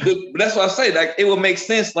then you could. That's what I say. Like, it would make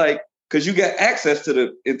sense, like, because you got access to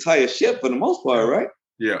the entire ship for the most part, right?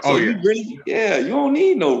 Yeah. So you don't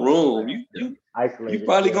need no room. isolated. You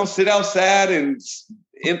probably gonna sit outside and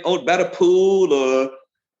by the pool or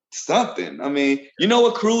something. I mean, you know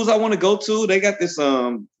what cruise I want to go to? They got this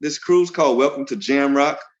cruise called Welcome to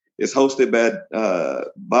Jamrock. It's hosted by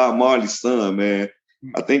Bob Marley's son, man.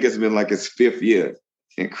 I think it's been like its 5th year.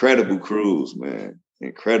 Incredible cruise, man.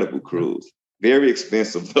 Incredible cruise. Very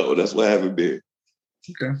expensive though. That's why I haven't been.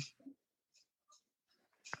 Okay.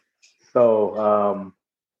 So,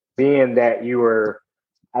 being that you were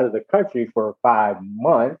out of the country for 5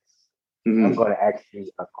 months, I'm going to ask you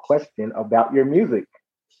a question about your music.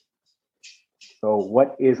 So,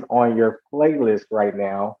 what is on your playlist right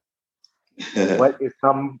now?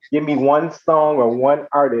 Give me one song or one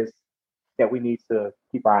artist that we need to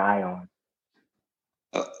keep our eye on.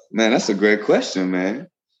 Man, that's a great question, man.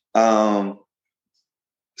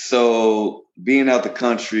 So being out the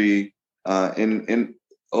country, in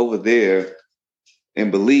over there in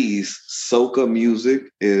Belize, soca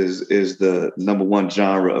music is the number one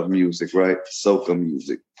genre of music, right? Soca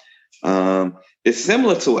music. It's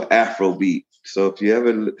similar to an Afro beat. So if you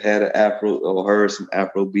ever had an Afro or heard some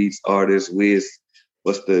Afro beats artists, Wiz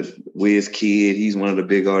Kid, he's one of the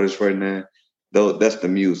big artists right now. Though that's the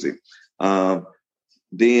music.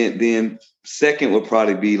 Then second would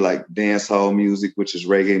probably be like dance hall music, which is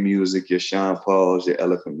reggae music, your Sean Pauls, your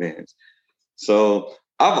Elephant Mans. So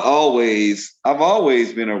I've always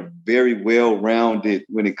been a very well-rounded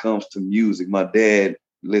when it comes to music. My dad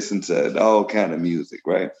listened to all kind of music,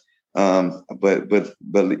 right? But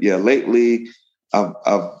yeah, lately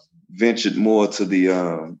I've ventured more to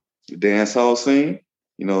the dance hall scene,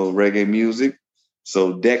 reggae music.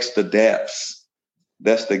 So Dexter Daps,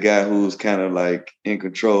 that's the guy who's kind of like in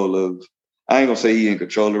control of, I ain't gonna say he's in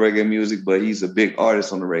control of reggae music, but he's a big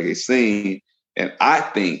artist on the reggae scene. And I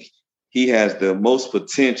think he has the most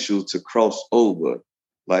potential to cross over.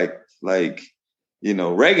 Like, reggae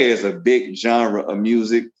is a big genre of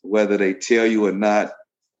music, whether they tell you or not.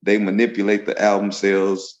 They manipulate the album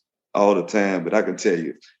sales all the time. But I can tell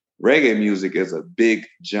you, reggae music is a big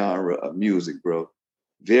genre of music, bro.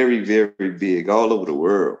 Very, very big all over the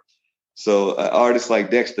world. So artists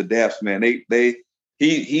like Dexter Daps, man,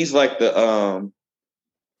 he's like the I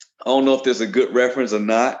don't know if there's a good reference or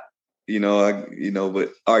not, but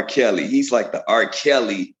R. Kelly, he's like the R.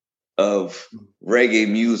 Kelly of reggae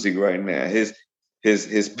music right now. His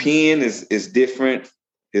pen is different,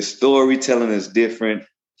 his storytelling is different,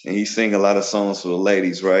 and he sing a lot of songs for the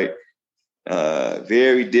ladies, right?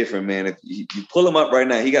 Very different, man. If you pull him up right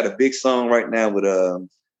now, he got a big song right now with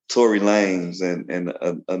Tory Lanez and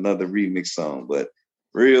another remix song, but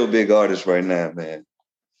real big artist right now, man.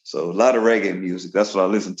 So a lot of reggae music. That's what I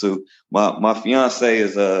listen to. My fiance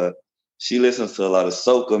is she listens to a lot of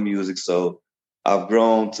soca music, so I've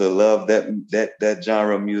grown to love that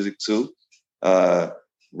genre of music too.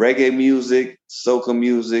 Reggae music, soca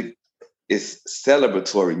music, it's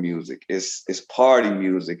celebratory music. It's party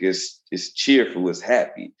music. It's cheerful. It's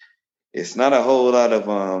happy. It's not a whole lot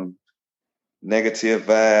of negative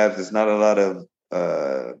vibes. There's not a lot of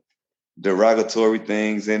derogatory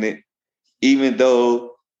things in it, even though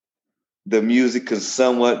the music can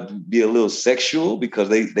somewhat be a little sexual because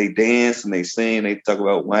they dance and they sing, they talk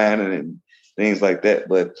about whining and things like that.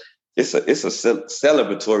 But it's a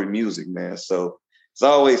celebratory music, man. So it's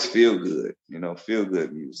always feel good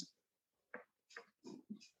music.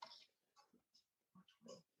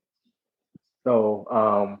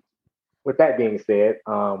 So with that being said,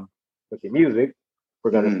 with the music,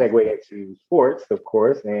 we're going to segue into sports, of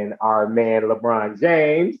course, and our man LeBron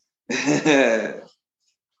James,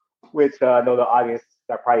 which I know the audience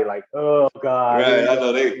are probably like, oh God. Right, I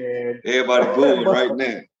know everybody booing right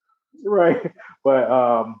now. Right,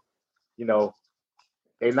 but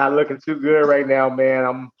they're not looking too good right now, man.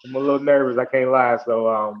 I'm a little nervous, I can't lie.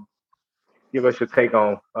 So give us your take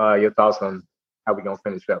on your thoughts on how we gonna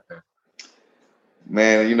finish up there.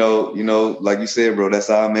 Man, like you said, bro, that's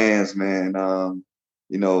our man's, man. I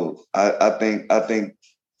think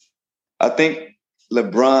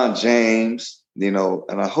LeBron James, and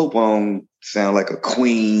I hope I don't sound like a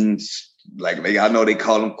queen, like I know they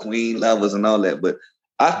call them queen lovers and all that, but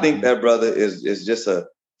I think that brother is just a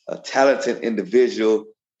talented individual.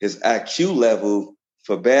 His IQ level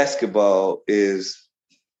for basketball is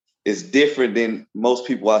different than most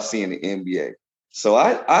people I see in the NBA. So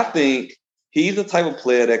I think he's the type of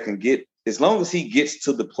player that can get, as long as he gets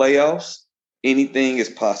to the playoffs, anything is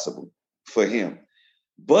possible for him.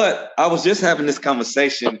 But I was just having this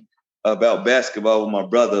conversation about basketball with my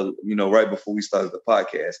brother, right before we started the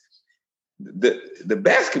podcast. The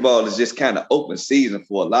basketball is just kind of open season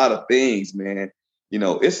for a lot of things, man.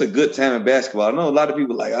 It's a good time in basketball. I know a lot of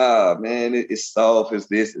people are like, man, it's soft, it's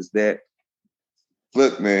this, it's that.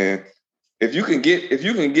 Look, man. If you can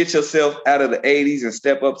get yourself out of the 80s and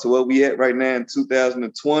step up to where we at right now in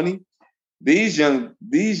 2020, these young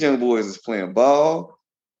boys is playing ball.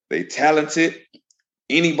 They talented.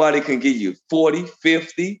 Anybody can give you 40,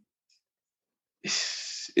 50.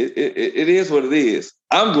 It is what it is.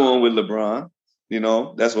 I'm going with LeBron. You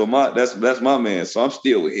know, that's my man. So I'm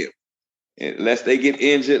still with him. Unless they get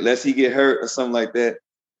injured, unless he get hurt or something like that,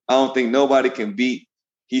 I don't think nobody can beat.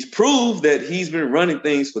 He's proved that he's been running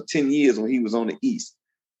things for 10 years when he was on the East.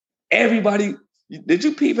 Everybody, did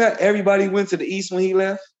you peep how everybody went to the East when he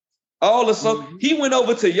left? He went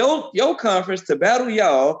over to your conference to battle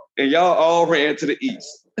y'all, and y'all all ran to the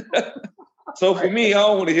East. So for me, I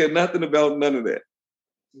don't want to hear nothing about none of that.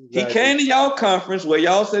 Exactly. He came to y'all conference where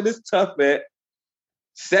y'all said it's tough at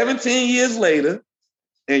 17 years later,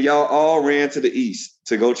 and y'all all ran to the East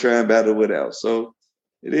to go try and battle with us. So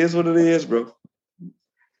it is what it is, bro.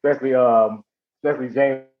 Especially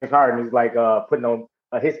James Harden is like putting on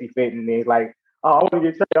a hissy fit, and he's like, "Oh, I want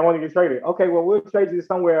to get traded. Okay, well, we'll trade you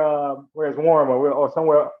somewhere where it's warm or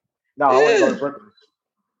somewhere. No, I want to go to Brooklyn.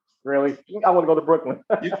 Really? I want to go to Brooklyn.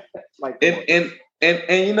 Like, and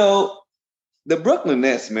you know, the Brooklyn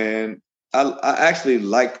Nets, man. I actually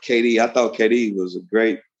liked KD. I thought KD was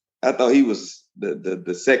I thought he was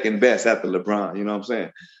the second best after LeBron. You know what I'm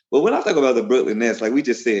saying? But when I talk about the Brooklyn Nets, like we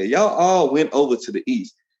just said, y'all all went over to the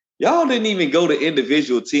East. Y'all didn't even go to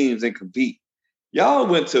individual teams and compete. Y'all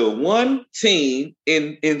went to one team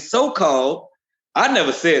in so-called, I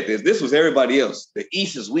never said this. This was everybody else. The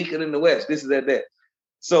East is weaker than the West. This is that.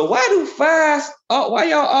 So why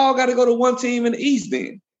y'all all got to go to one team in the East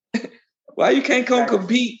then? Why you can't come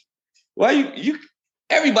compete? Why you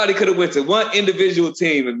everybody could have went to one individual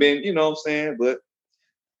team and been, you know what I'm saying? But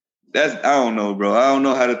I don't know, bro. I don't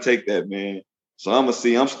know how to take that, man. So I'm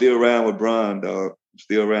still around with Bron, dog. I'm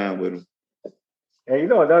still around with him. And you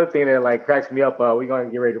know, another thing that like cracks me up, we're going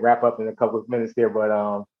to get ready to wrap up in a couple of minutes here, but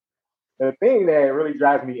the thing that really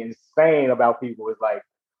drives me insane about people is like,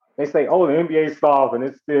 they say, oh, the NBA is soft and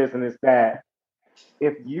it's this and it's that.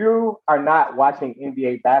 If you are not watching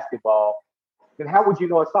NBA basketball, then how would you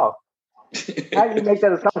know it's soft? How do you make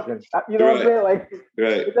that assumption? You know what I'm saying? Like,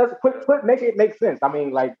 it does make it make sense. I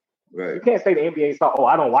mean, like, you can't say the NBA is soft. Oh,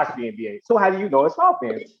 I don't watch the NBA. So how do you know it's soft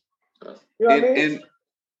then? You know what I mean?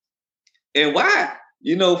 And why?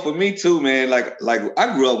 You know, for me too, man. Like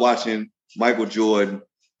I grew up watching Michael Jordan.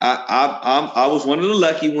 I was one of the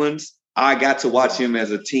lucky ones. I got to watch him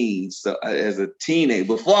as a teen, so as a teenager.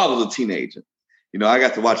 Before I was a teenager, you know, I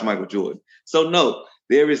got to watch Michael Jordan. So no,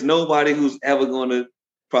 there is nobody who's ever going to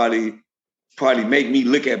probably make me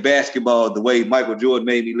look at basketball the way Michael Jordan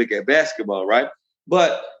made me look at basketball, right?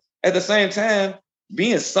 But at the same time,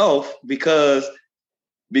 being soft because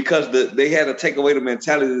they had to take away the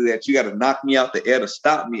mentality that you got to knock me out the air to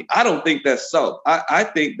stop me. I don't think that's soft. I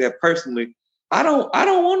think that personally, I don't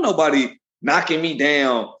want nobody knocking me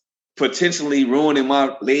down, potentially ruining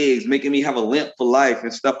my legs, making me have a limp for life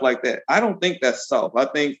and stuff like that. I don't think that's soft. I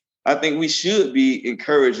think we should be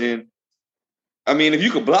encouraging. I mean, if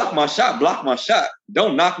you could block my shot, block my shot.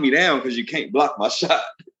 Don't knock me down because you can't block my shot.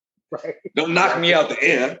 Right. Don't knock me out the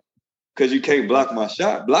air because you can't block my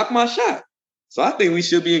shot. Block my shot. So I think we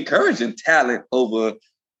should be encouraging talent over,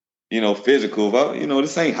 you know, physical. Well, you know,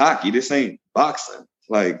 this ain't hockey. This ain't boxing.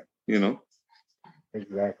 Like, you know.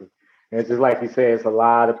 Exactly. And it's just like you said, it's a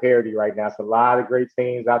lot of parity right now. It's a lot of great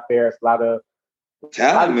teams out there. It's a lot of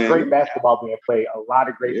talent, man. Great basketball being played. A lot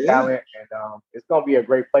of great talent, and it's gonna be a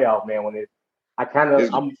great playoff, man. I'm kind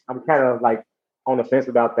of like on the fence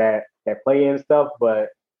about that play-in stuff, but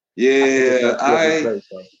that's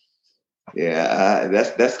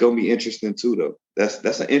gonna be interesting too, though.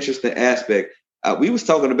 That's an interesting aspect. We was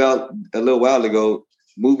talking about a little while ago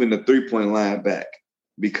moving the 3-point line back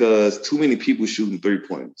because too many people shooting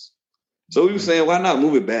 3-pointers. So we were saying, why not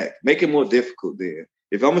move it back? Make it more difficult then.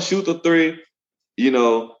 If I'm gonna shoot the 3, you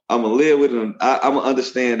know, I'm gonna live with it. I'm gonna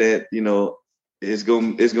understand that, you know, it's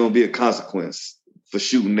gonna be a consequence for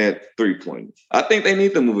shooting that 3-pointer. I think they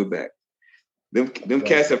need to move it back. Them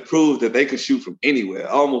cats have proved that they can shoot from anywhere.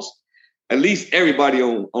 Almost, at least everybody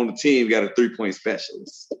on the team got a 3-point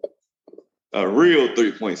specialist, a real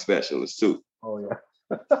 3-point specialist too. Oh yeah.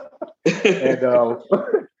 And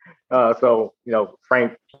so you know,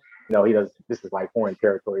 Frank, you know, he does. This is like foreign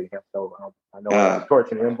territory to him, so I know I'm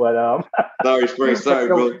torturing him. But sorry, Frank. Sorry,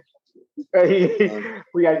 bro.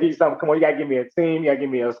 We gotta give you something. Come on, you gotta give me a team. You gotta give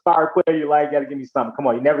me a star player you like. You gotta give me something. Come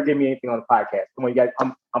on, you never give me anything on the podcast. Come on,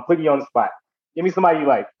 I'm putting you on the spot. Give me somebody you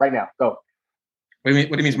like right now. Go. What do you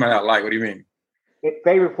mean somebody I like? What do you mean?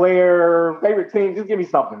 Favorite player, favorite team. Just give me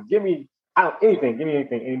something. Give me anything. Give me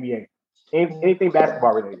anything. NBA. Anything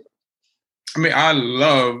basketball related. I mean, I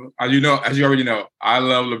love, as you already know, I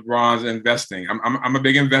love LeBron's investing. I'm a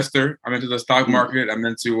big investor. I'm into the stock market. I'm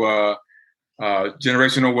into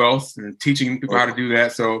generational wealth and teaching people how to do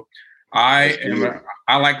that. So I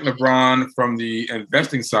like LeBron from the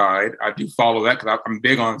investing side. I do follow that because I'm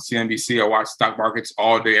big on CNBC. I watch stock markets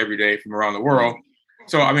all day, every day from around the world.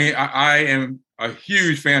 So, I mean, I am a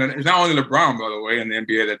huge fan of it. It's not only LeBron, by the way, in the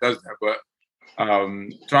NBA that does that, but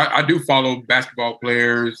so I do follow basketball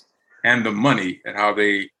players and the money and how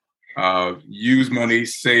they use money,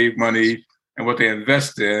 save money, and what they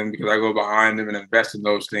invest in, because I go behind them and invest in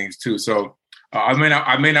those things too. So I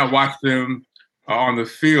may not watch them on the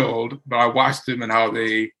field, but I watch them and how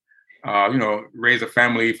they, raise a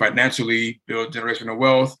family financially, build generational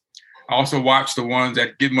wealth. I also watch the ones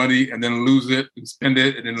that get money and then lose it and spend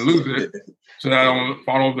it and then lose it, so that I don't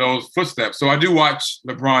follow those footsteps. So I do watch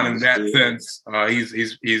LeBron in that sense.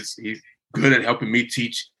 He's good at helping me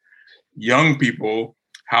teach young people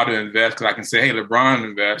how to invest, because I can say, hey, LeBron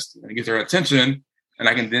invests, and get their attention, and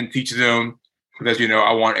I can then teach them, because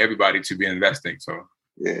I want everybody to be investing. So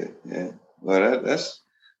yeah. Well, that's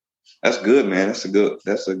good, man. That's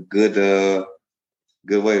a good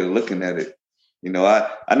way of looking at it.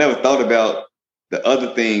 I never thought about the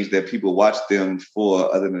other things that people watch them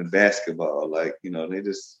for other than basketball. Like, they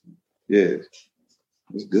just, it's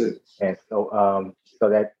good. And so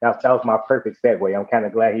that was my perfect segue. I'm kind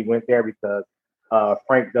of glad he went there, because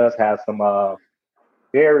Frank does have some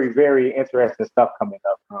very, very interesting stuff coming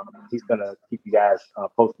up. He's going to keep you guys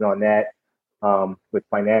posted on that with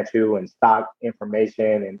financial and stock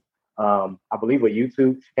information. And I believe a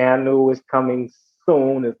YouTube channel is coming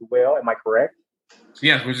soon as well. Am I correct?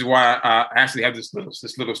 Yes, which is why I actually have this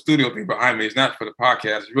little studio thing behind me. It's not for the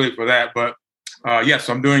podcast; it's really for that. But yes,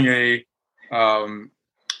 I'm doing a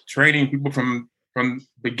training people from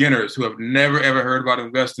beginners who have never ever heard about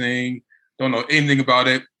investing, don't know anything about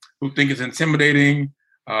it, who think it's intimidating.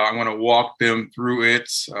 I'm going to walk them through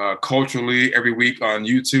it culturally every week on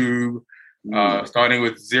YouTube, starting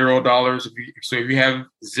with $0. If you have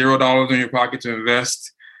 $0 in your pocket to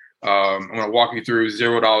invest, I'm going to walk you through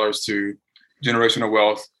 $0 to generational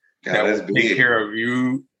wealth that will take care of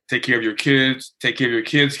you, take care of your kids, take care of your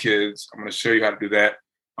kids' kids. I'm going to show you how to do that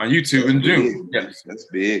on YouTube in June. Yes, that's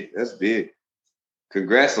big. That's big.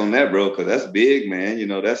 Congrats on that, bro. Because that's big, man.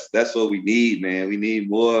 That's what we need, man. We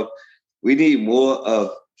need more. We need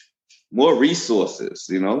more resources.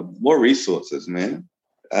 More resources, man.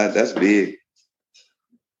 That's big.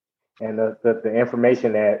 And the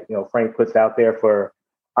information that Frank puts out there for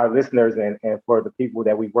our listeners and for the people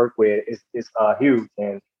that we work with is huge.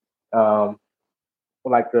 And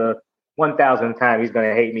like the 1,000th time, he's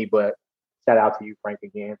gonna hate me, but shout out to you, Frank,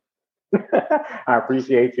 again. I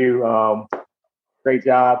appreciate you. Great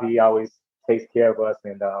job. He always takes care of us,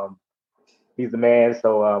 and he's the man.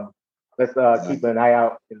 So let's keep an eye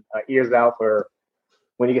out and ears out for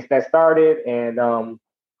when he gets that started. And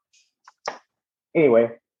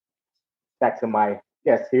anyway, back to my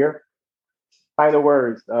guest here. Final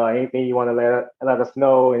words. Anything you want to let us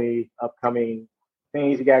know? Any upcoming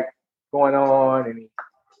things you got going on?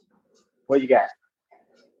 What you got?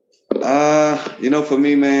 For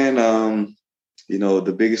me, man,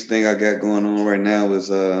 the biggest thing I got going on right now is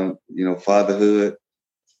fatherhood.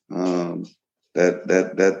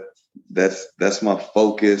 That's my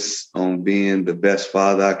focus on being the best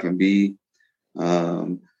father I can be.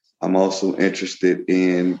 I'm also interested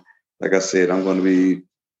in, like I said, I'm going to be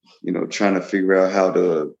trying to figure out how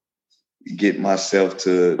to get myself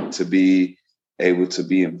to be able to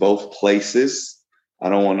be in both places. I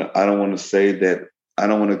don't want to say that I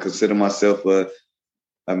don't want to consider myself a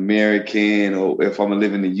American, or if I'm gonna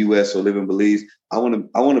live in the US or live in Belize. I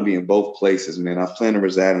want to be in both places, man. I plan to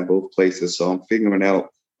reside in both places. So I'm figuring out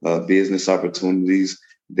business opportunities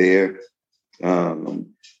there. That's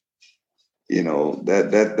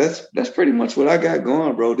pretty much what I got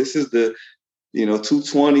going, bro. This is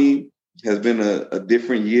 2020 has been a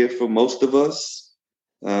different year for most of us.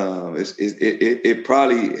 It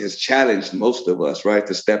probably has challenged most of us, right,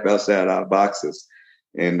 to step outside our boxes,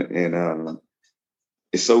 and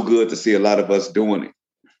it's so good to see a lot of us doing it.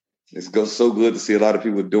 It's so good to see a lot of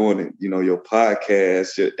people doing it. Your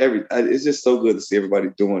podcast, it's just so good to see everybody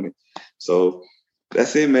doing it. So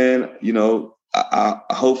that's it, man. I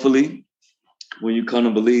hopefully when you come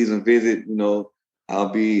to Belize and visit,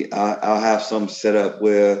 I'll have some set up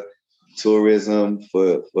where tourism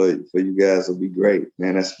for you guys will be great,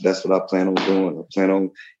 man. That's what I plan on doing. I plan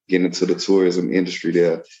on getting into the tourism industry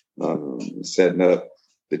there, setting up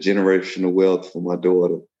the generational wealth for my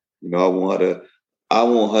daughter. I want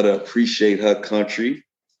her to appreciate her country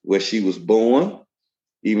where she was born,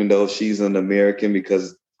 even though she's an American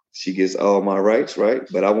because she gets all my rights, right?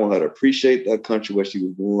 But I want her to appreciate that country where she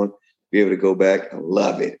was born, be able to go back and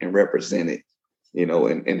love it and represent it, you know,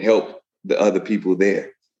 and help the other people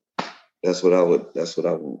there. That's what I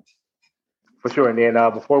want. For sure. And then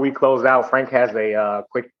before we close out, Frank has a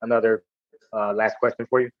another last question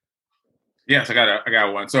for you. Yes, I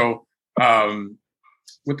got one. So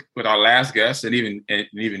with our last guest and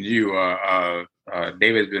even you,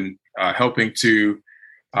 David has been helping to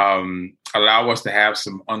allow us to have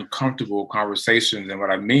some uncomfortable conversations. And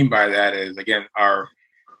what I mean by that is, again, our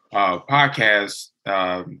podcast,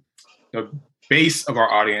 the base of our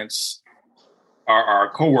audience are our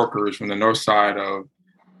coworkers from the north side of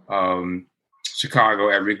Chicago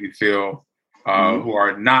at Wrigley Field, who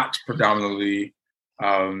are not predominantly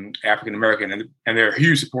African American, and they're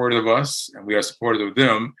huge supporters of us, and we are supportive of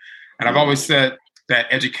them. And I've always said that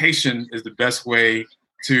education is the best way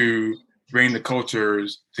to bring the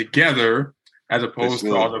cultures together, as opposed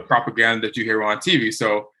to all the propaganda that you hear on TV.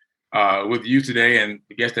 So with you today and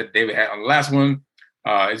the guest that David had on the last one,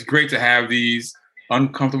 it's great to have these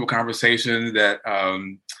uncomfortable conversations that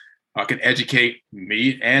can educate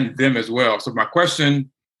me and them as well. So my question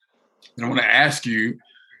that I want to ask you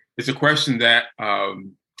is a question that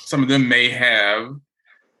some of them may have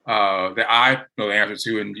that I know the answer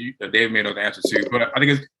to, and David may know the answer to. But I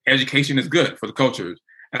think education is good for the cultures.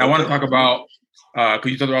 And I want to talk about, because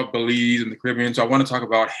you talked about Belize and the Caribbean, so I want to talk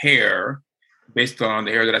about hair based on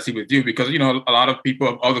the hair that I see with you, because, you know, a lot of people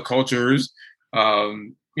of other cultures,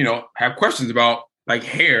 you know, have questions about like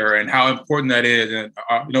hair and how important that is. And,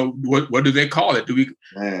 you know, what do they call it? Is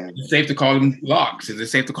it safe to call them locks? Is it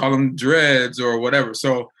safe to call them dreads or whatever?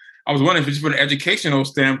 So I was wondering if just from an educational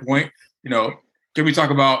standpoint, you know, can we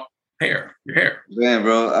talk about your hair? Man,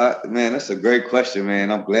 bro, that's a great question,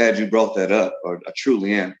 man. I'm glad you brought that up, or I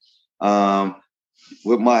truly am.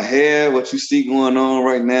 With my hair, what you see going on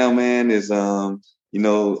right now, man, is, you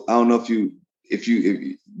know, I don't know if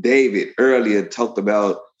David earlier talked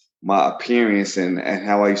about my appearance and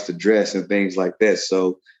how I used to dress and things like that.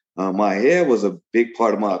 So my hair was a big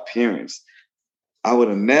part of my appearance. I would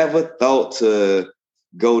have never thought to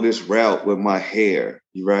go this route with my hair,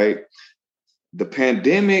 right? The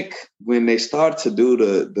pandemic, when they started to do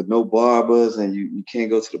the no barbers and you can't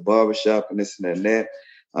go to the barbershop and this and that,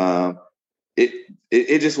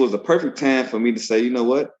 it just was a perfect time for me to say, you know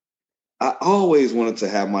what? I always wanted to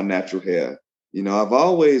have my natural hair. You know, I've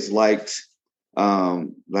always liked,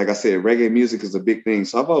 like I said, reggae music is a big thing.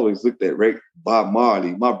 So I've always looked at Bob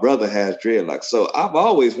Marley. My brother has dreadlocks. So I've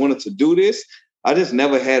always wanted to do this. I just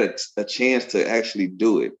never had a chance to actually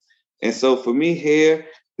do it. And so for me, hair,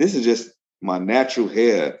 this is just my natural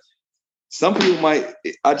hair. Some people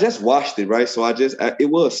I just washed it, right? So it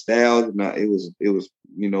was styled. It was,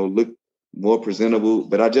 you know, look more presentable,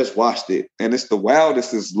 but I just washed it. And it's the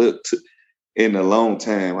wildest it's looked in a long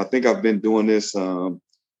time. I think I've been doing this.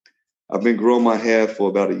 I've been growing my hair for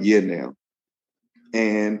about a year now.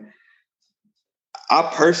 And I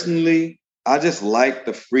just like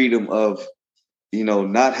the freedom of, you know,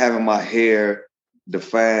 not having my hair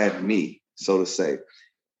define me, so to say.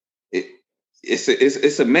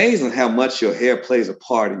 It's amazing how much your hair plays a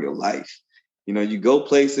part in your life. You know, you go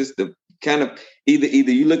places, the kind of either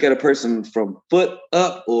you look at a person from foot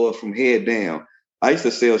up or from head down. I used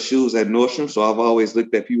to sell shoes at Nordstrom, so I've always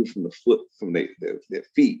looked at people from the foot, from their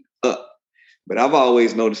feet up. But I've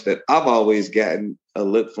always noticed that I've always gotten a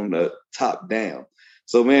look from the top down.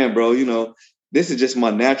 So, man, bro, you know, this is just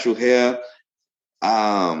my natural hair.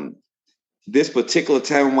 This particular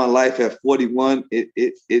time of my life at 41,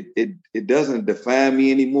 it doesn't define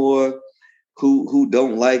me anymore. Who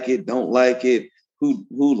don't like it, don't like it.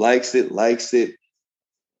 Who likes it, likes it.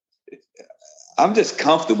 I'm just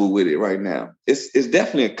comfortable with it right now. It's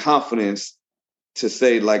definitely a confidence to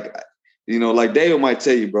say, like, you know, like David might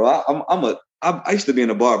tell you, bro, I used to be in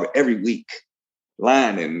a barber every week,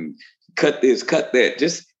 line and cut this, cut that.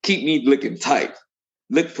 Just keep me looking tight,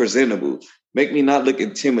 look presentable, make me not look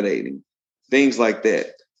intimidating, things like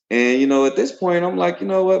that. And, you know, at this point, I'm like, you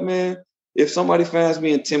know what, man, if somebody finds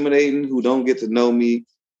me intimidating who don't get to know me,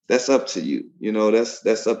 that's up to you. You know,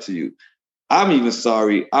 that's up to you. I'm even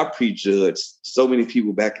sorry I prejudged so many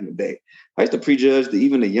people back in the day. I used to prejudge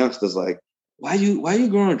even the youngsters, like, why you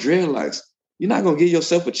growing dreadlocks? You're not gonna give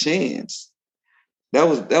yourself a chance. That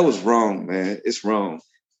was wrong, man. It's wrong.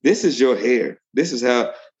 This is your hair. This is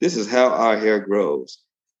how our hair grows.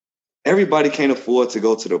 Everybody can't afford to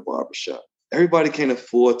go to the barbershop. Everybody can't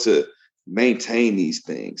afford to maintain these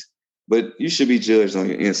things. But you should be judged on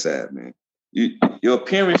your inside, man. Your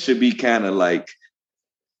appearance should be kind of like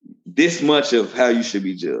this much of how you should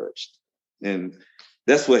be judged. And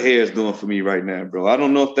that's what hair is doing for me right now, bro. I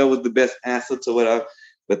don't know if that was the best answer to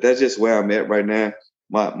but that's just where I'm at right now.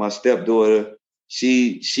 My stepdaughter,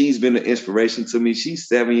 she's been an inspiration to me. She's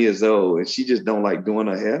 7 years old and she just don't like doing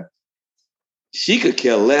her hair. She could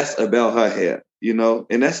care less about her hair,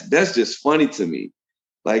 and that's just funny to me.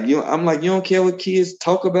 Like, I'm like, you don't care what kids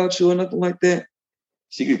talk about you or nothing like that.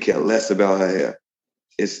 She could care less about her hair.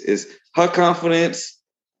 It's her confidence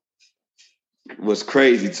was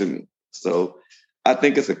crazy to me. So I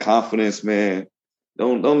think it's a confidence, man.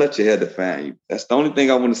 Don't let your hair define you. That's the only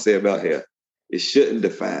thing I want to say about hair. It shouldn't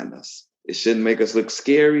define us. It shouldn't make us look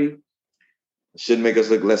scary. It shouldn't make us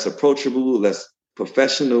look less approachable, less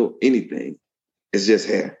professional, anything. It's just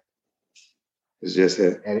hair. It's just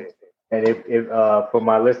hair. And if for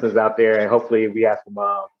my listeners out there, and hopefully we have some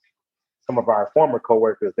of our former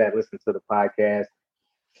coworkers that listen to the podcast,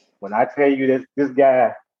 when I tell you this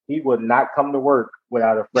guy, he would not come to work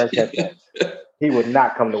without a fresh headset. He would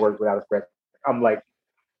not come to work without a fresh. I'm like,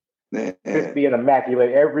 man, just being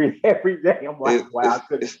immaculate every day. I'm like, wow.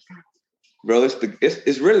 Bro,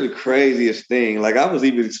 it's really the craziest thing. Like, I was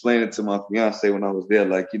even explaining to my fiance when I was there,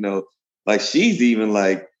 like, like she's even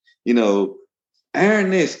like, iron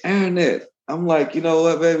this, iron that. I'm like, you know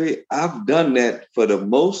what, baby? I've done that for the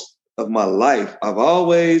most of my life. I've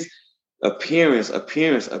always appearance.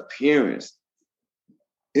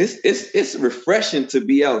 It's refreshing to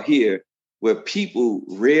be out here where people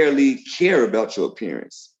rarely care about your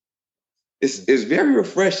appearance. It's very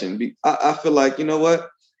refreshing. I feel like, you know what?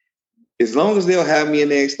 As long as they'll have me in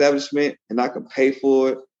their establishment and I can pay for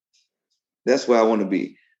it, that's where I want to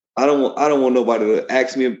be. I don't want nobody to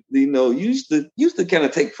ask me, used to kind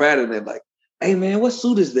of take pride in that, like, hey man, what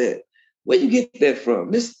suit is that? Where you get that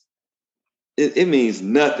from? It means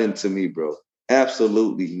nothing to me, bro.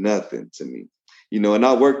 Absolutely nothing to me. And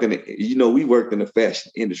I worked we worked in the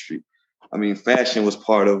fashion industry. I mean, fashion was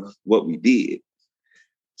part of what we did.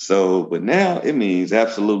 So, but now it means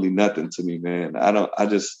absolutely nothing to me, man. I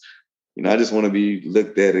just want to be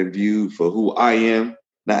looked at and viewed for who I am,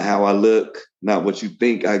 not how I look, not what you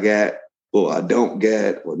think I got or I don't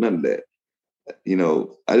get or none of that.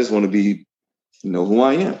 I just want to be, who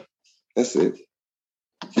I am. That's it.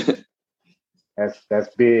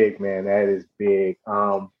 That's big, man. That is big.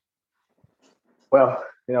 Well,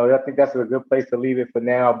 I think that's a good place to leave it for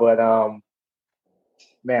now. But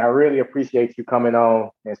man, I really appreciate you coming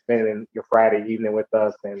on and spending your Friday evening with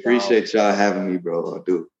us. And appreciate y'all having me, bro. I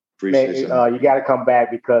do appreciate y'all. You got to come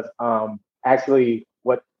back because actually,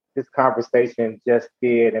 what this conversation just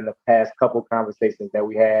did, and the past couple conversations that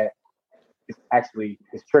we had, it's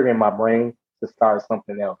triggering my brain to start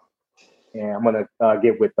something else. And I'm gonna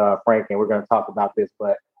get with Frank, and we're gonna talk about this.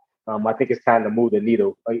 But I think it's time to move the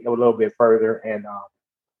needle a little bit further and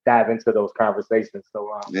dive into those conversations.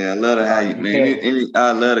 So yeah, I love to have you, man.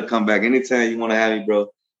 I love to come back anytime you want to have me,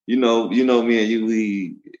 bro. You know me and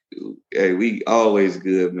you. We always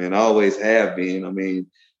good, man. Always have been. I mean,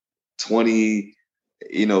 20.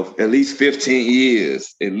 At least 15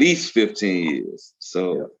 years. At least 15 years.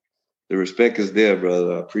 So yeah. The respect is there,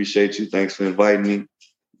 brother. I appreciate you. Thanks for inviting me.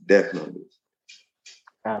 Definitely.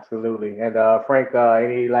 Absolutely. And Frank,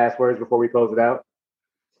 any last words before we close it out?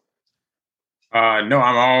 No,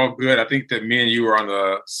 I'm all good. I think that me and you are on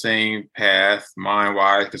the same path,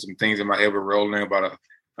 mind-wise, because some things in my head were rolling about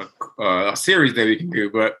a series that we can do,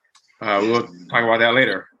 but we'll talk about that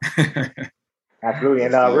later. Absolutely.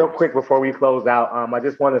 And real quick before we close out, I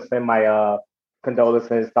just want to send my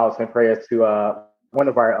condolences, thoughts, and prayers to one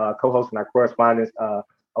of our co-hosts in our correspondence,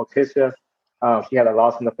 Otisha. She had a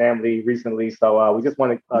loss in the family recently, so we just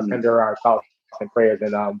want to send her our thoughts and prayers,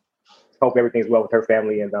 and hope everything's well with her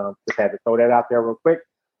family. And just had to throw that out there real quick.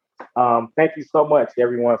 Thank you so much,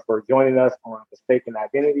 everyone, for joining us on Mistaken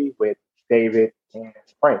Identity with David and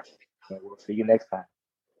Frank. And we'll see you next time.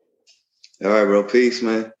 All right, bro. Peace,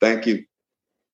 man. Thank you.